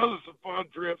are some fun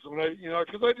trips when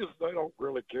because they don't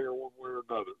really care one way or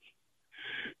another.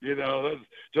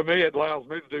 To me, it allows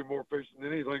me to do more fishing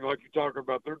than anything like you're talking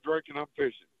about. They're drinking, I'm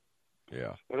fishing.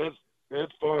 Yeah. And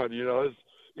it's fun,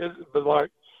 but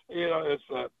like, it's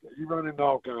you run into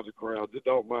all kinds of crowds. It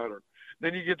don't matter.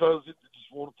 Then you get those that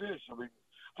just want to fish. I mean,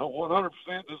 100%,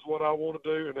 this is what I want to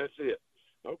do, and that's it.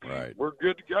 Okay, right. We're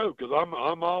good to go, because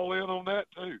I'm all in on that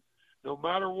too. No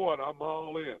matter what, I'm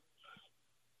all in,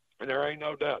 and there ain't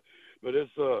no doubt. But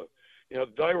it's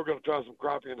today we're going to try some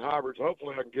crappie and hybrids.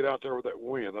 Hopefully, I can get out there with that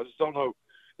wind. I just don't know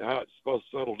how it's supposed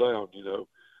to settle down.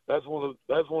 That's one of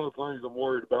the things I'm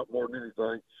worried about more than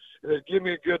anything. And it give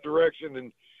me a good direction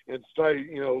and stay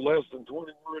less than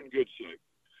 20, we're in good shape.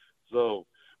 So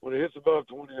when it hits above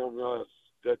 20 on us,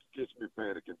 that gets me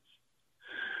panicking.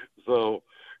 So,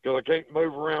 because I can't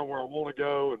move around where I want to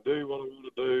go and do what I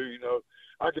want to do,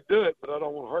 I could do it, but I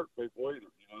don't want to hurt people either.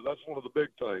 That's one of the big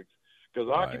things. Because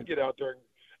I can get out there, and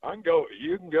I can go,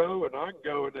 you can go, and I can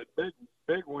go in that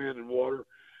big wind and water.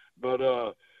 But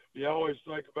you always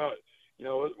think about,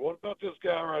 what about this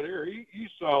guy right here? He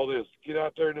saw this. Get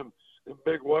out there in them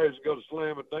big waves and go to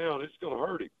slam it down. It's going to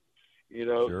hurt him,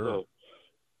 Sure. So,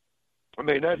 I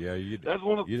mean, that's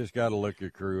one of. You just got to look your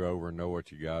crew over and know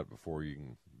what you got before you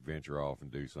can venture off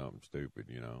and do something stupid,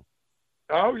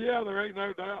 Oh yeah, there ain't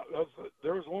no doubt.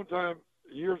 There was one time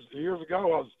years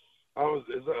ago I was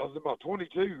in my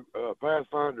 22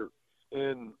 Pathfinder,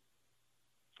 and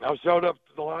I showed up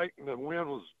to the lake, and the wind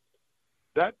was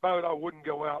that boat. I wouldn't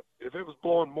go out if it was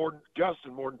blowing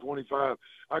gusting more than 25.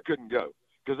 I couldn't go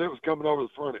because it was coming over the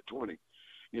front at 20,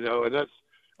 and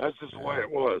that's just the way it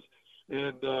was.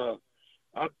 And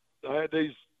I had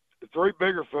these three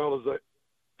bigger fellas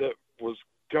that was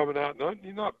coming out.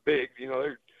 You're not big,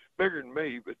 they're bigger than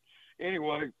me, but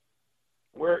anyway,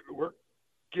 we're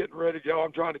getting ready to go.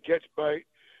 I'm trying to catch bait.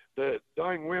 The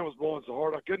dang wind was blowing so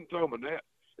hard I couldn't throw my net.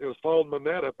 It was folding my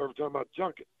net up every time I'd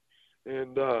chunk it.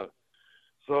 And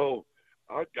so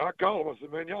I called them. I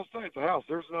said, man, y'all stay at the house.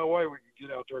 There's no way we can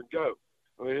get out there and go.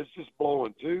 I mean, it's just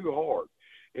blowing too hard.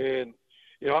 And,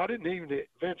 I didn't even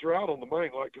venture out on the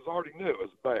main lake because I already knew it was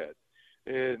bad.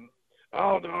 And,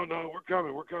 oh, no, we're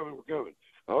coming.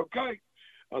 Okay.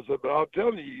 I said, but I'm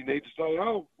telling you need to stay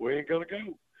home. We ain't going to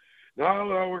go.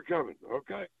 No, we're coming.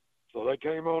 Okay. So they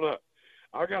came on up.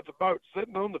 I got the boat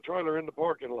sitting on the trailer in the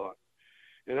parking lot.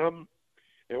 And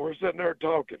we're sitting there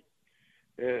talking.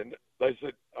 And I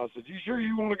said, you sure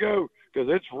you want to go? Because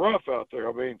it's rough out there.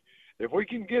 I mean, if we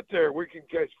can get there, we can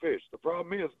catch fish. The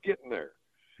problem is getting there.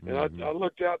 And I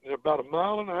looked out, and about 1.5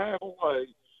 miles away,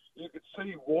 you could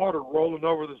see water rolling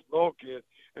over this bulkhead,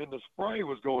 and the spray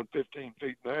was going 15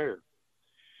 feet in the air.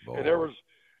 Boy. And there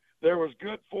was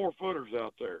good 4-footers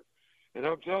out there. And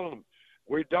I'm telling them,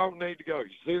 we don't need to go.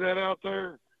 You see that out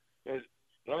there? And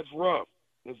that's rough.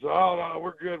 And so, oh, no,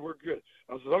 we're good.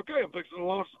 I said, okay, I'm fixing to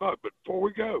launch the boat. But before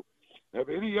we go, have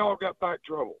any of y'all got back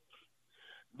trouble?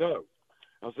 No.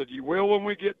 I said, you will when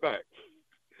we get back.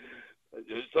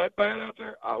 Is that bad out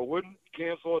there? I wouldn't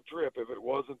cancel a trip if it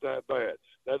wasn't that bad.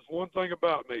 That's one thing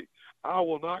about me. I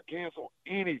will not cancel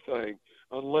anything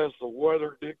unless the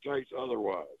weather dictates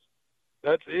otherwise.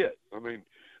 That's it. I mean,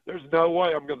 there's no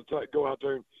way I'm going to go out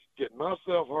there and get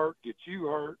myself hurt, get you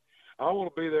hurt. I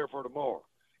want to be there for tomorrow.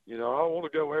 You know, I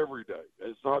want to go every day.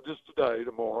 It's not just today,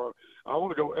 tomorrow. I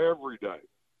want to go every day.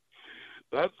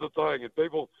 That's the thing. And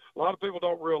a lot of people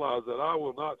don't realize that I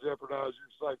will not jeopardize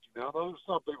your safety. Now, I know there's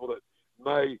some people that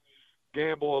may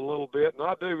gamble a little bit, and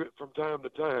I do it from time to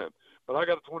time. But I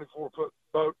got a 24-foot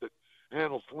boat that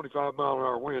handles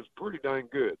 25-mile-an-hour winds pretty dang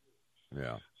good.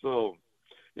 Yeah. So,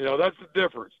 you know, that's the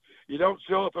difference. You don't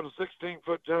show up in a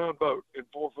 16-foot John boat in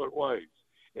 4-foot waves.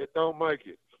 It don't make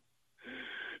it.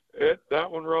 That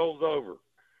one rolls over.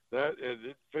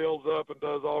 It fills up and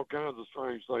does all kinds of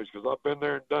strange things because I've been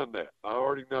there and done that. I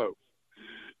already know.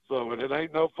 So, and it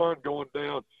ain't no fun going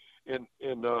down in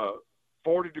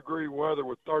 40-degree weather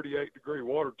with 38-degree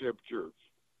water temperatures.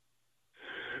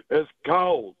 It's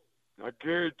cold. I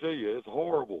guarantee you, it's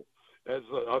horrible.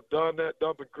 I've done that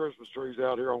dumping Christmas trees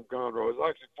out here on Conroe. It's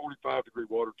actually 45-degree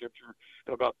water temperature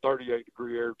and about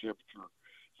 38-degree air temperature.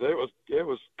 So it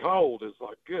was cold. It's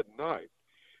like, good night.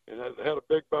 And I had a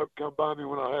big boat come by me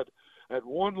when I had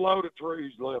one load of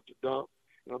trees left to dump.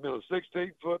 And I'm in a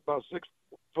 16-foot by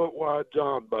 6-foot wide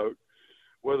John boat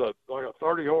with a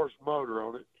 30-horse motor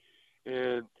on it.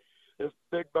 And this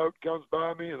big boat comes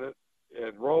by me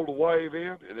and rolled a wave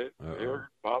in, and here,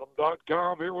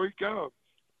 bottom.com, here we come.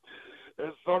 And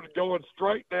it started going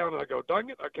straight down, and I go, dang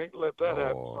it, I can't let that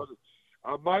happen. So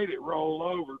I made it roll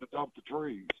over to dump the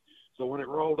trees. So when it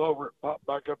rolled over, it popped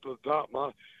back up to the top.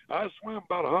 I swam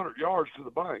about 100 yards to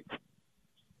the bank.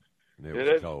 It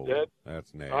was cold.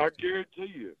 That's nasty. I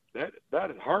guarantee you, that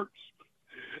hurts.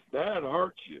 That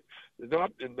hurts you.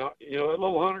 Not, you know, that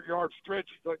little 100-yard stretch,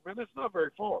 you think, man, that's not very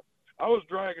far. I was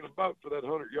dragging a boat for that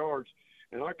 100 yards,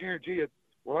 and I guarantee you,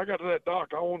 when I got to that dock,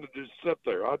 I wanted to just sit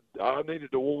there. I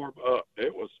needed to warm up.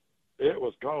 It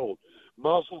was cold.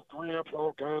 Muscles, cramps,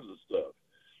 all kinds of stuff.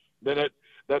 Then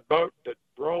that boat that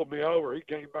rolled me over, he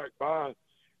came back by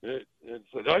and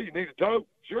said, hey, you need a tow?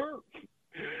 Sure.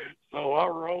 So I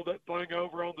rolled that thing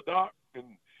over on the dock, and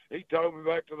he towed me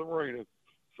back to the marina.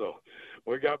 So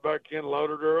we got back in,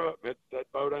 loaded her up.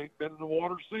 That boat ain't been in the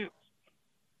water since.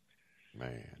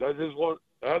 Man. That's one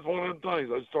of them things.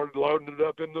 I started loading it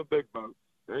up in the big boat.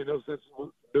 There ain't no sense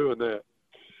in doing that.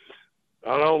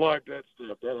 I don't like that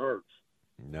stuff. That hurts.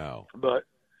 No. But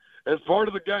as part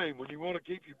of the game, when you want to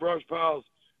keep your brush piles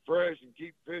fresh and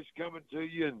keep fish coming to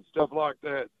you and stuff like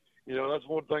that, you know, that's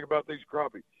one thing about these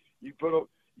crappie. You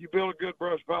build a good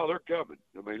brush pile, they're coming.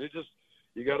 I mean,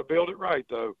 you got to build it right,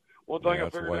 though. One thing I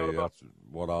figured out about that's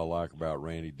what I like about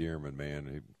Randy Dearman,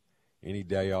 man. Any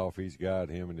day off he's got,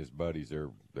 him and his buddies,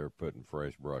 they're putting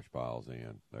fresh brush piles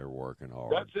in. They're working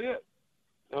hard. That's it.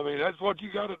 I mean, that's what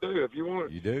you got to do if you want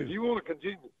to. You do. If you want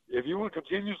to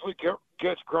continuously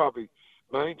catch crappie,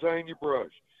 maintain your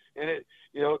brush. And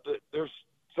there's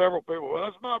several people. Well,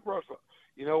 that's my brush pile.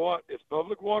 You know what? It's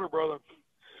public water, brother.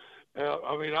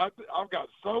 I mean, I've got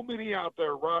so many out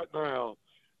there right now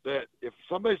that if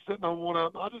somebody's sitting on one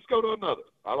of them, I just go to another.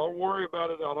 I don't worry about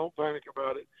it. I don't panic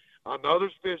about it. I know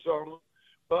there's fish on them,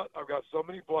 but I've got so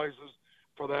many places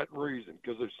for that reason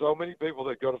because there's so many people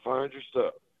that go to find your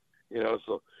stuff. You know,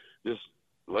 so just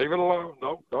leave it alone.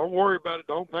 Don't worry about it.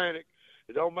 Don't panic.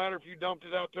 It don't matter if you dumped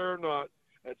it out there or not.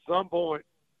 At some point,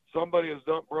 somebody has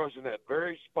dumped brush in that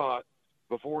very spot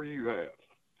before you have.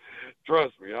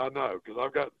 Trust me, I know, because I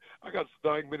got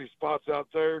so dang many spots out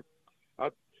there.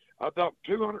 I dumped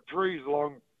 200 trees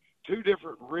along 2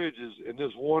 different ridges in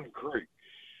this one creek,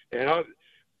 and I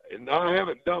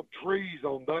haven't dumped trees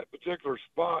on that particular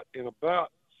spot in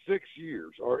about 6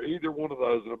 years, or either one of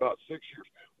those in about 6 years.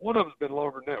 One of them's been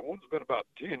longer than that. One's been about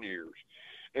 10 years,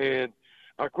 and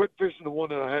I quit fishing the one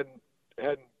that I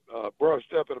hadn't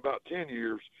brushed up in about 10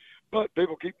 years. But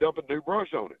people keep dumping new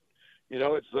brush on it. You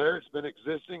know, it's there. It's been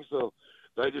existing, so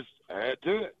they just add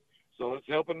to it. So it's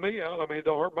helping me out. I mean, it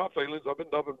don't hurt my feelings. I've been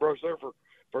dumping brush there for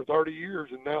 30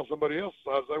 years, and now somebody else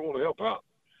decides they want to help out.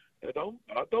 It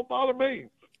don't bother me.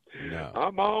 No.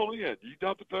 I'm all in. You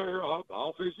dump it there,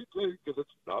 I'll fish it too, because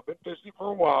I've been fishing for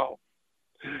a while.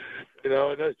 You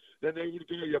know, and then they would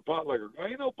call you a pot licker.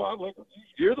 Ain't no pot licker.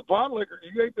 You're the pot licker.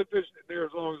 You ain't been fishing it there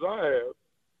as long as I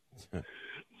have.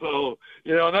 So,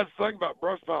 you know, and that's the thing about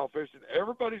brush pile fishing.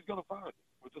 Everybody's going to find it.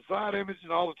 With the side image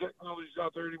and all the technologies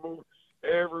out there anymore,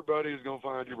 everybody is going to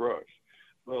find your brush.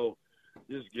 So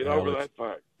just get over that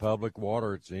fact. Public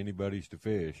water, it's anybody's to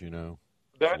fish, you know.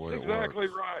 That's exactly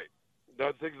right.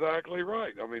 That's exactly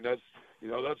right. I mean, that's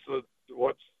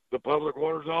the public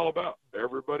water's all about.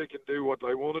 Everybody can do what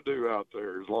they want to do out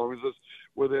there as long as it's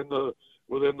within the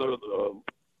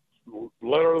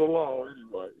letter of the law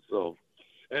anyway. So,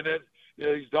 and then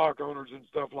these dock owners and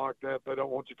stuff like that, they don't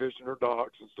want you fishing their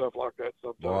docks and stuff like that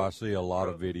sometimes. Boy, I see a lot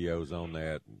of videos on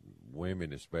that,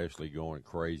 women especially going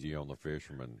crazy on the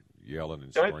fishermen, yelling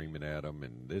and screaming at them,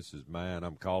 and this is mine,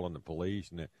 I'm calling the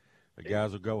police, and the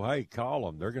guys will go, hey, call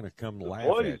them, they're going to come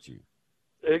laugh at you.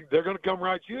 They're going to come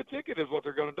write you a ticket is what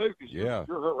they're going to do. Yeah,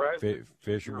 you're harassing.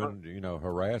 Fishermen,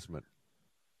 harassment.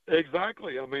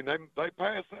 Exactly. I mean, they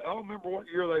passed that. I don't remember what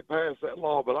year they passed that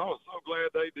law, but I was so glad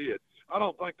they did. I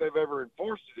don't think they've ever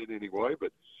enforced it in any way,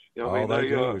 but they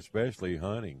do, especially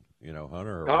hunting.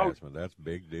 Hunter harassment. That's a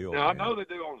big deal. Now, I know they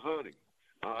do on hunting.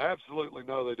 I absolutely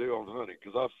know they do on hunting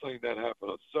because I've seen that happen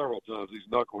several times. These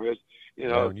knuckleheads,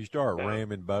 when you start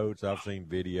ramming boats, I've seen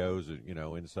videos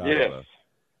of inside of the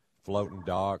floating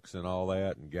docks and all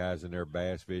that, and guys in there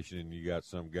bass fishing, and you got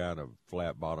some guy in a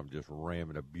flat bottom just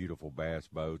ramming a beautiful bass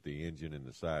boat, the engine and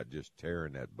the side just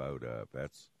tearing that boat up.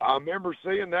 I remember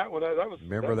seeing that one. That was one?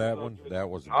 That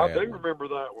was a I bad do one. remember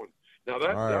that one. Now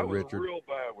that was Richard. a real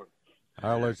bad one.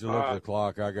 I'll let you look at the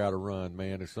clock. I got to run,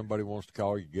 man. If somebody wants to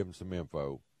call you, give them some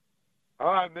info.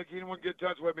 All right, Mickey, anyone get in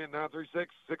touch with me at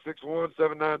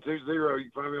 936-661-7920.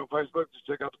 You can find me on Facebook. Just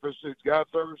check out the Fish Suits Guide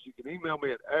Service. You can email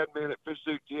me at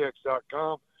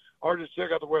admin@fishsuittx.com or just check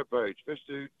out the webpage,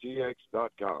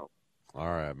 fishsuittx.com.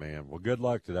 All right, man. Well, good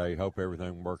luck today. Hope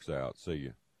everything works out. See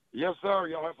you. Yes, sir.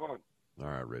 Y'all have fun. All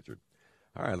right, Richard.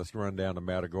 All right, let's run down to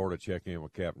Matagorda, check in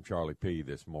with Captain Charlie P.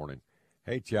 this morning.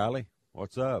 Hey, Charlie,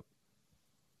 what's up?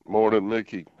 Morning,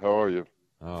 Mickey. How are you?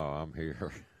 Oh, I'm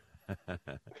here.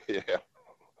 Yeah.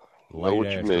 Late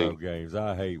Astro games.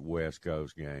 I hate West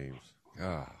Coast games.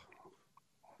 Ah.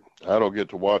 I don't get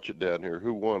to watch it down here.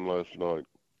 Who won last night?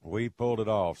 We pulled it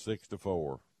off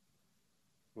 6-4.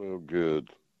 Well,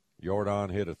 good. Jordan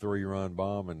hit a 3-run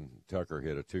bomb, and Tucker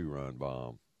hit a 2-run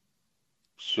bomb.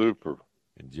 Super.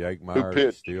 And Jake Myers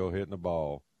is still hitting the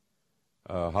ball.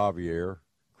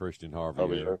 Christian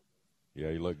Javier.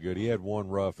 Yeah, he looked good. He had one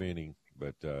rough inning,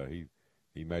 but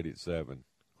he made it 7.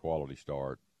 Quality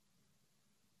start.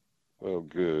 Well,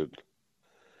 good.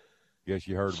 Guess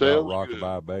you heard about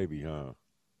Rockabye Baby, huh?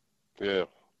 Yeah.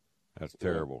 That's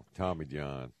terrible. Tommy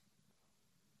John.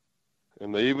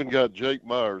 And they even got Jake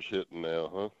Myers hitting now,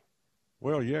 huh?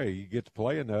 Well, yeah, you get to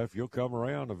play enough, you'll come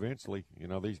around eventually.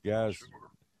 These guys,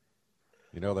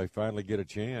 they finally get a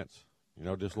chance.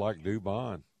 Just like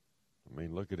Dubon. I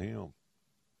mean, look at him.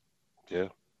 Yeah.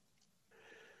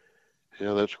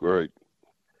 Yeah, that's great.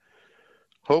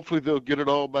 Hopefully they'll get it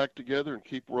all back together and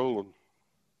keep rolling.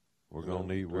 We're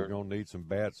gonna need some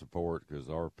bat support because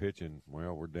our pitching,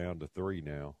 we're down to 3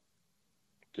 now.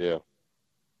 Yeah.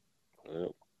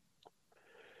 Well,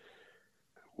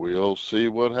 we'll see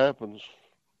what happens.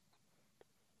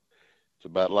 It's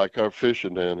about like our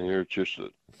fishing down here. It's just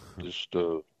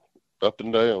up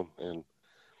and down, and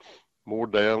more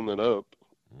down than up.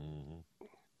 Mm-hmm.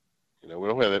 We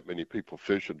don't have that many people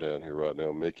fishing down here right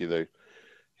now, Mickey.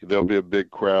 There'll be a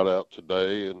big crowd out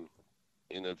today, and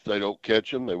if they don't catch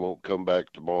them, they won't come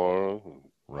back tomorrow.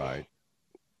 Right.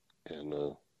 And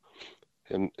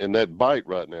that bite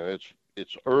right now,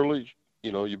 it's early.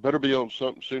 You better be on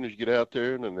something as soon as you get out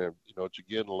there, and then it's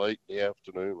again late in the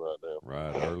afternoon right now.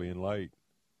 Right, early and late.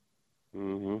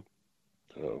 Mm-hmm.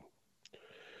 So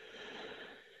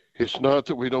it's not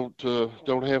that we don't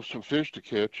have some fish to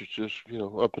catch. It's just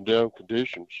up and down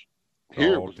conditions.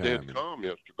 Here it was dead calm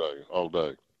yesterday all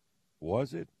day.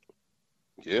 Was it?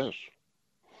 Yes.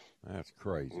 That's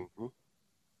crazy. Mm-hmm.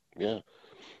 Yeah.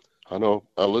 I know.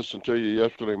 I listened to you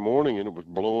yesterday morning, and it was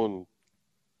blowing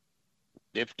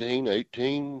 15,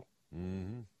 18,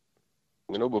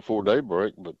 before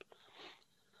daybreak. But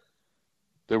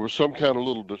there was some kind of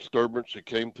little disturbance that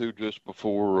came through just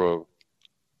before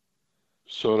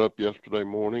sun up yesterday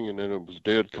morning, and then it was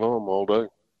dead calm all day.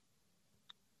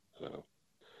 So.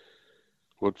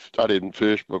 I didn't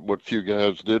fish, but what few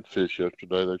guys did fish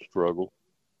yesterday, they struggled.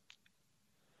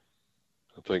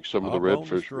 I think some of the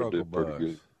redfishermen did pretty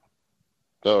good.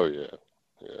 Oh, yeah.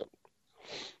 Yeah.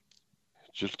 It's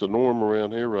just the norm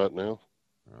around here right now.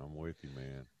 I'm with you,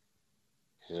 man.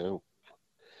 Yeah.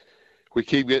 We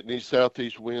keep getting these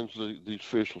southeast winds, these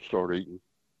fish will start eating.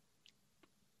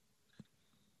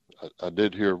 I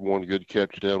did hear one good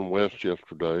catch down west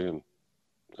yesterday, and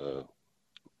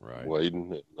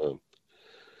wading. And,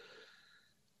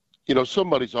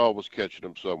 somebody's always catching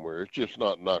them somewhere. It's just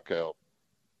not knockout,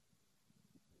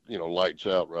 lights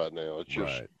out right now. It's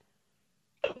just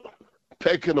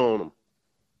pecking on them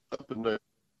up and down.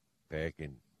 Pick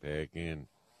and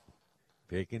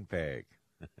pack.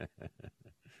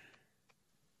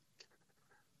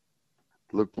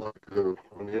 Looked like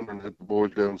on the internet, the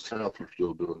boys down south are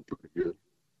still doing pretty good.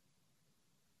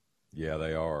 Yeah,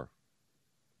 they are.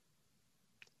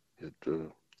 It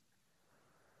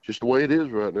just the way it is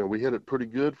right now. We had it pretty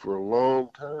good for a long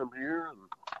time here, and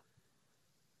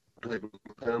taking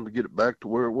time to get it back to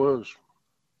where it was.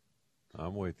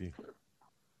 I'm with you.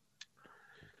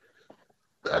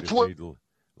 That's what. Need to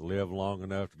live long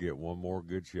enough to get one more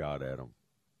good shot at them.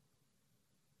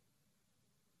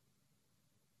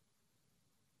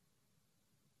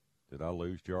 Did I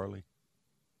lose Charlie?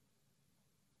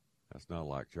 That's not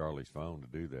like Charlie's phone to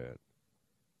do that.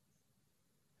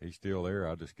 He's still there.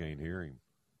 I just can't hear him.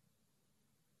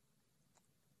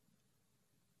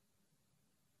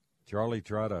 Charlie,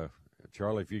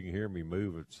 if you can hear me,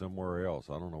 move it somewhere else.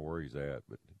 I don't know where he's at,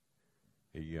 but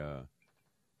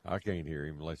I can't hear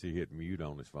him unless he hit mute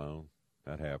on his phone.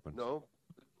 That happens. No.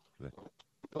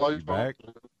 You back?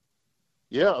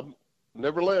 Yeah,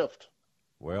 never left.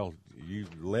 Well, you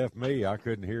left me. I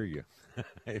couldn't hear you.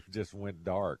 It just went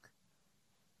dark.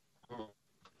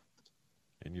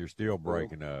 And you're still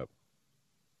breaking up.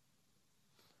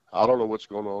 I don't know what's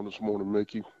going on this morning,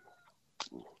 Mickey.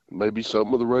 Maybe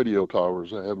something with the radio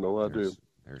towers. I have no idea.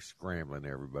 They're scrambling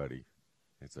everybody.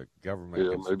 It's a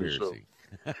government conspiracy.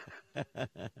 Maybe so.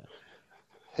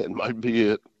 It might be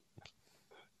it.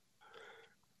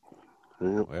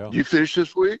 Yeah. Well, you fished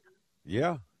this week?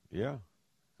 Yeah. I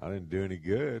didn't do any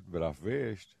good, but I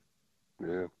fished.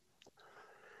 Yeah.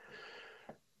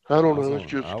 I don't know.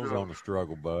 I was on the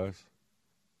struggle bus.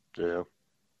 Yeah.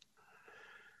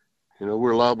 You know,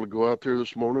 we're liable to go out there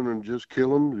this morning and just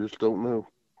kill them. Just don't know.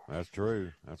 That's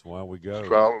true. That's why we go. It's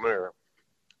trial and error.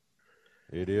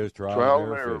 It is trial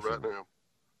and error right fishing. now.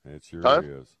 It sure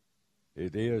is.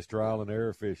 It is trial and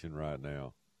error fishing right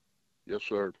now. Yes,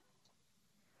 sir.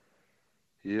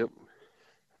 Yep.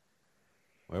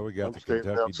 Well, we got I'm the standing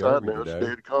Kentucky outside Derby now. today. It's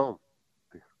dead calm.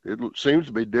 It seems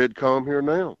to be dead calm here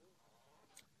now.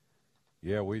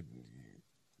 Yeah,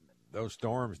 those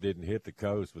storms didn't hit the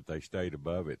coast, but they stayed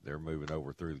above it. They're moving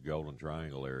over through the Golden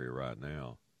Triangle area right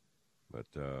now. But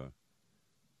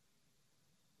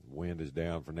wind is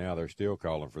down for now. They're still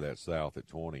calling for that south at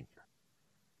 20.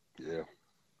 Yeah.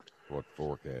 What the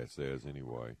forecast says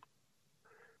anyway.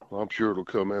 Well, I'm sure it'll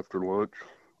come after lunch.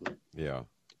 Yeah.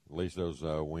 At least those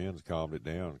winds calmed it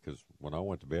down, because when I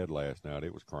went to bed last night,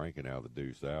 it was cranking out of the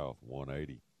due south,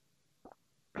 180.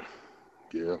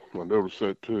 Yeah, I noticed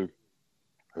that too.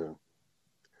 Yeah.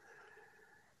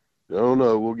 I don't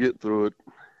know. We'll get through it.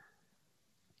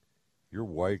 You're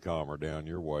way calmer down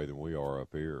your way than we are up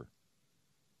here.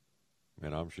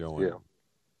 And I'm showing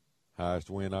highest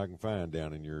wind I can find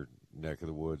down in your neck of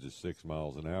the woods is 6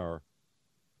 miles an hour.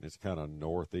 It's kind of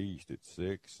northeast at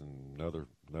 6, and another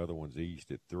one's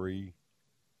east at 3.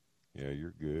 Yeah,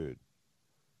 you're good.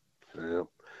 Yeah.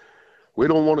 We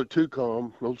don't want it too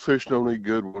calm. Those fish don't eat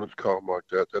good when it's calm like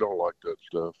that. They don't like that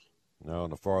stuff. No,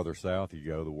 and the farther south you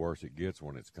go, the worse it gets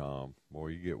when it's calm. Boy,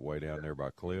 you get way down there by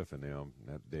Cliff and them,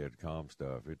 that dead calm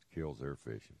stuff, it kills their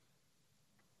fishing.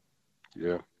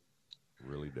 Yeah. It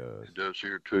really does. It does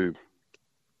here too.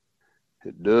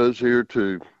 It does here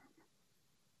too.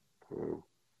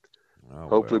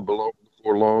 Hopefully before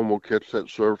long we'll catch that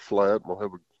surf flat and we'll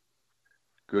have a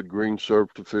good green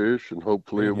surf to fish, and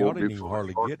hopefully it won't be. You didn't even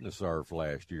hardly get in the surf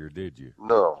last year, did you?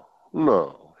 No,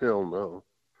 hell no.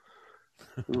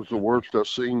 It was the worst I've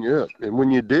seen yet. And when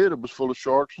you did, it was full of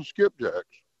sharks and skipjacks.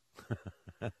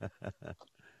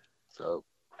 So.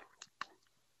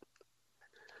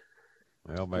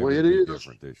 Well, maybe it'll be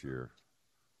different this year.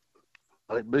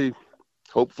 Might be.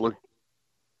 Hopefully.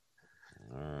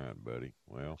 All right, buddy.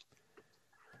 Well,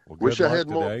 wish I had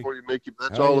more for you, Mickey.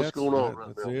 That's all that's going on right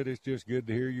now. That's it. It's just good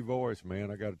to hear your voice,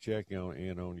 man. I got to check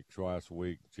in on you twice a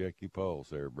week. Check your pulse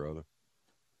there, brother.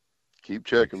 Keep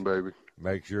checking, baby.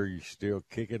 Make sure you're still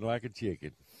kicking like a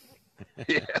chicken.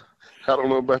 Yeah. I don't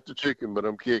know about the chicken, but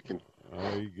I'm kicking.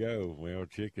 There you go. Well,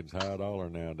 chicken's high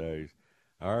 $1 nowadays.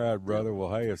 All right, brother. Well,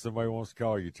 hey, if somebody wants to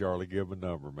call you, Charlie, give them a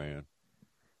number, man.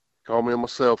 Call me on my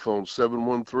cell phone,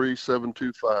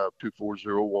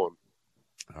 713-725-2401. All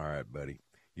right, buddy.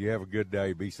 You have a good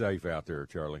day. Be safe out there,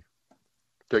 Charlie.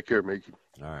 Take care, Mickey.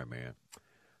 All right, man.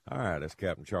 All right, that's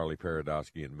Captain Charlie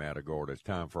Paradowski in Matagorda. It's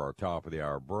time for our top of the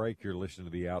hour break. You're listening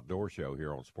to the Outdoor Show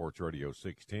here on Sports Radio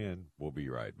 610. We'll be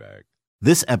right back.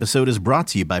 This episode is brought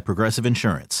to you by Progressive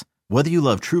Insurance. Whether you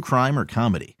love true crime or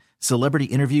comedy, celebrity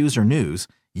interviews or news,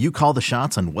 you call the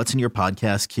shots on what's in your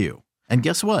podcast queue. And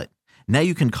guess what? Now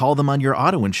you can call them on your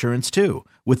auto insurance too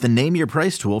with the Name Your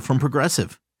Price tool from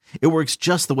Progressive. It works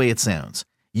just the way it sounds.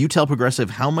 You tell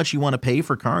Progressive how much you want to pay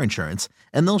for car insurance,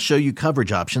 and they'll show you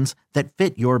coverage options that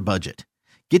fit your budget.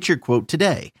 Get your quote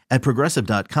today at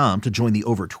Progressive.com to join the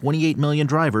over 28 million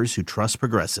drivers who trust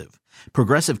Progressive.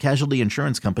 Progressive Casualty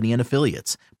Insurance Company and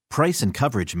Affiliates. Price and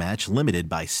coverage match limited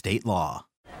by state law.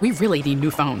 We really need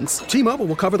new phones. T-Mobile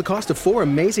will cover the cost of 4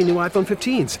 amazing new iPhone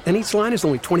 15s, and each line is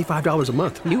only $25 a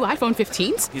month. New iPhone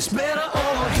 15s? It's better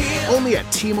over here. Only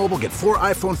at T-Mobile, get 4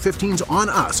 iPhone 15s on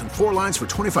us and 4 lines for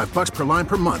 $25 per line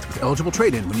per month with eligible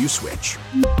trade-in when you switch.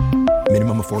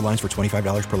 Minimum of 4 lines for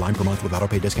 $25 per line per month with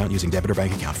autopay discount using debit or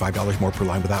bank account. $5 more per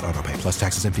line without autopay, plus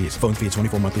taxes and fees. Phone fee at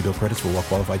 24 monthly bill credits for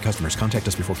well-qualified customers. Contact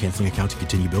us before canceling account to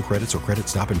continue bill credits or credit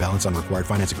stop and balance on required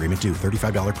finance agreement due.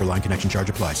 $35 per line connection charge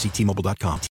applies. See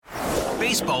T-Mobile.com.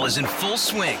 Baseball is in full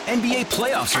swing. NBA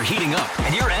playoffs are heating up,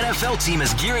 and your NFL team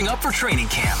is gearing up for training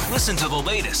camp. Listen to the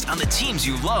latest on the teams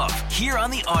you love here on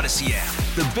the Odyssey app.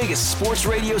 The biggest sports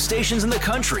radio stations in the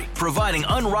country, providing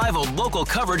unrivaled local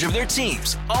coverage of their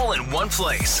teams, all in one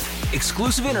place.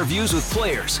 Exclusive interviews with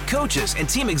players, coaches, and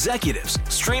team executives,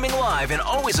 streaming live and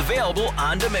always available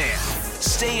on demand.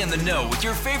 Stay in the know with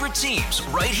your favorite teams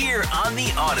right here on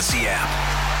the Odyssey app.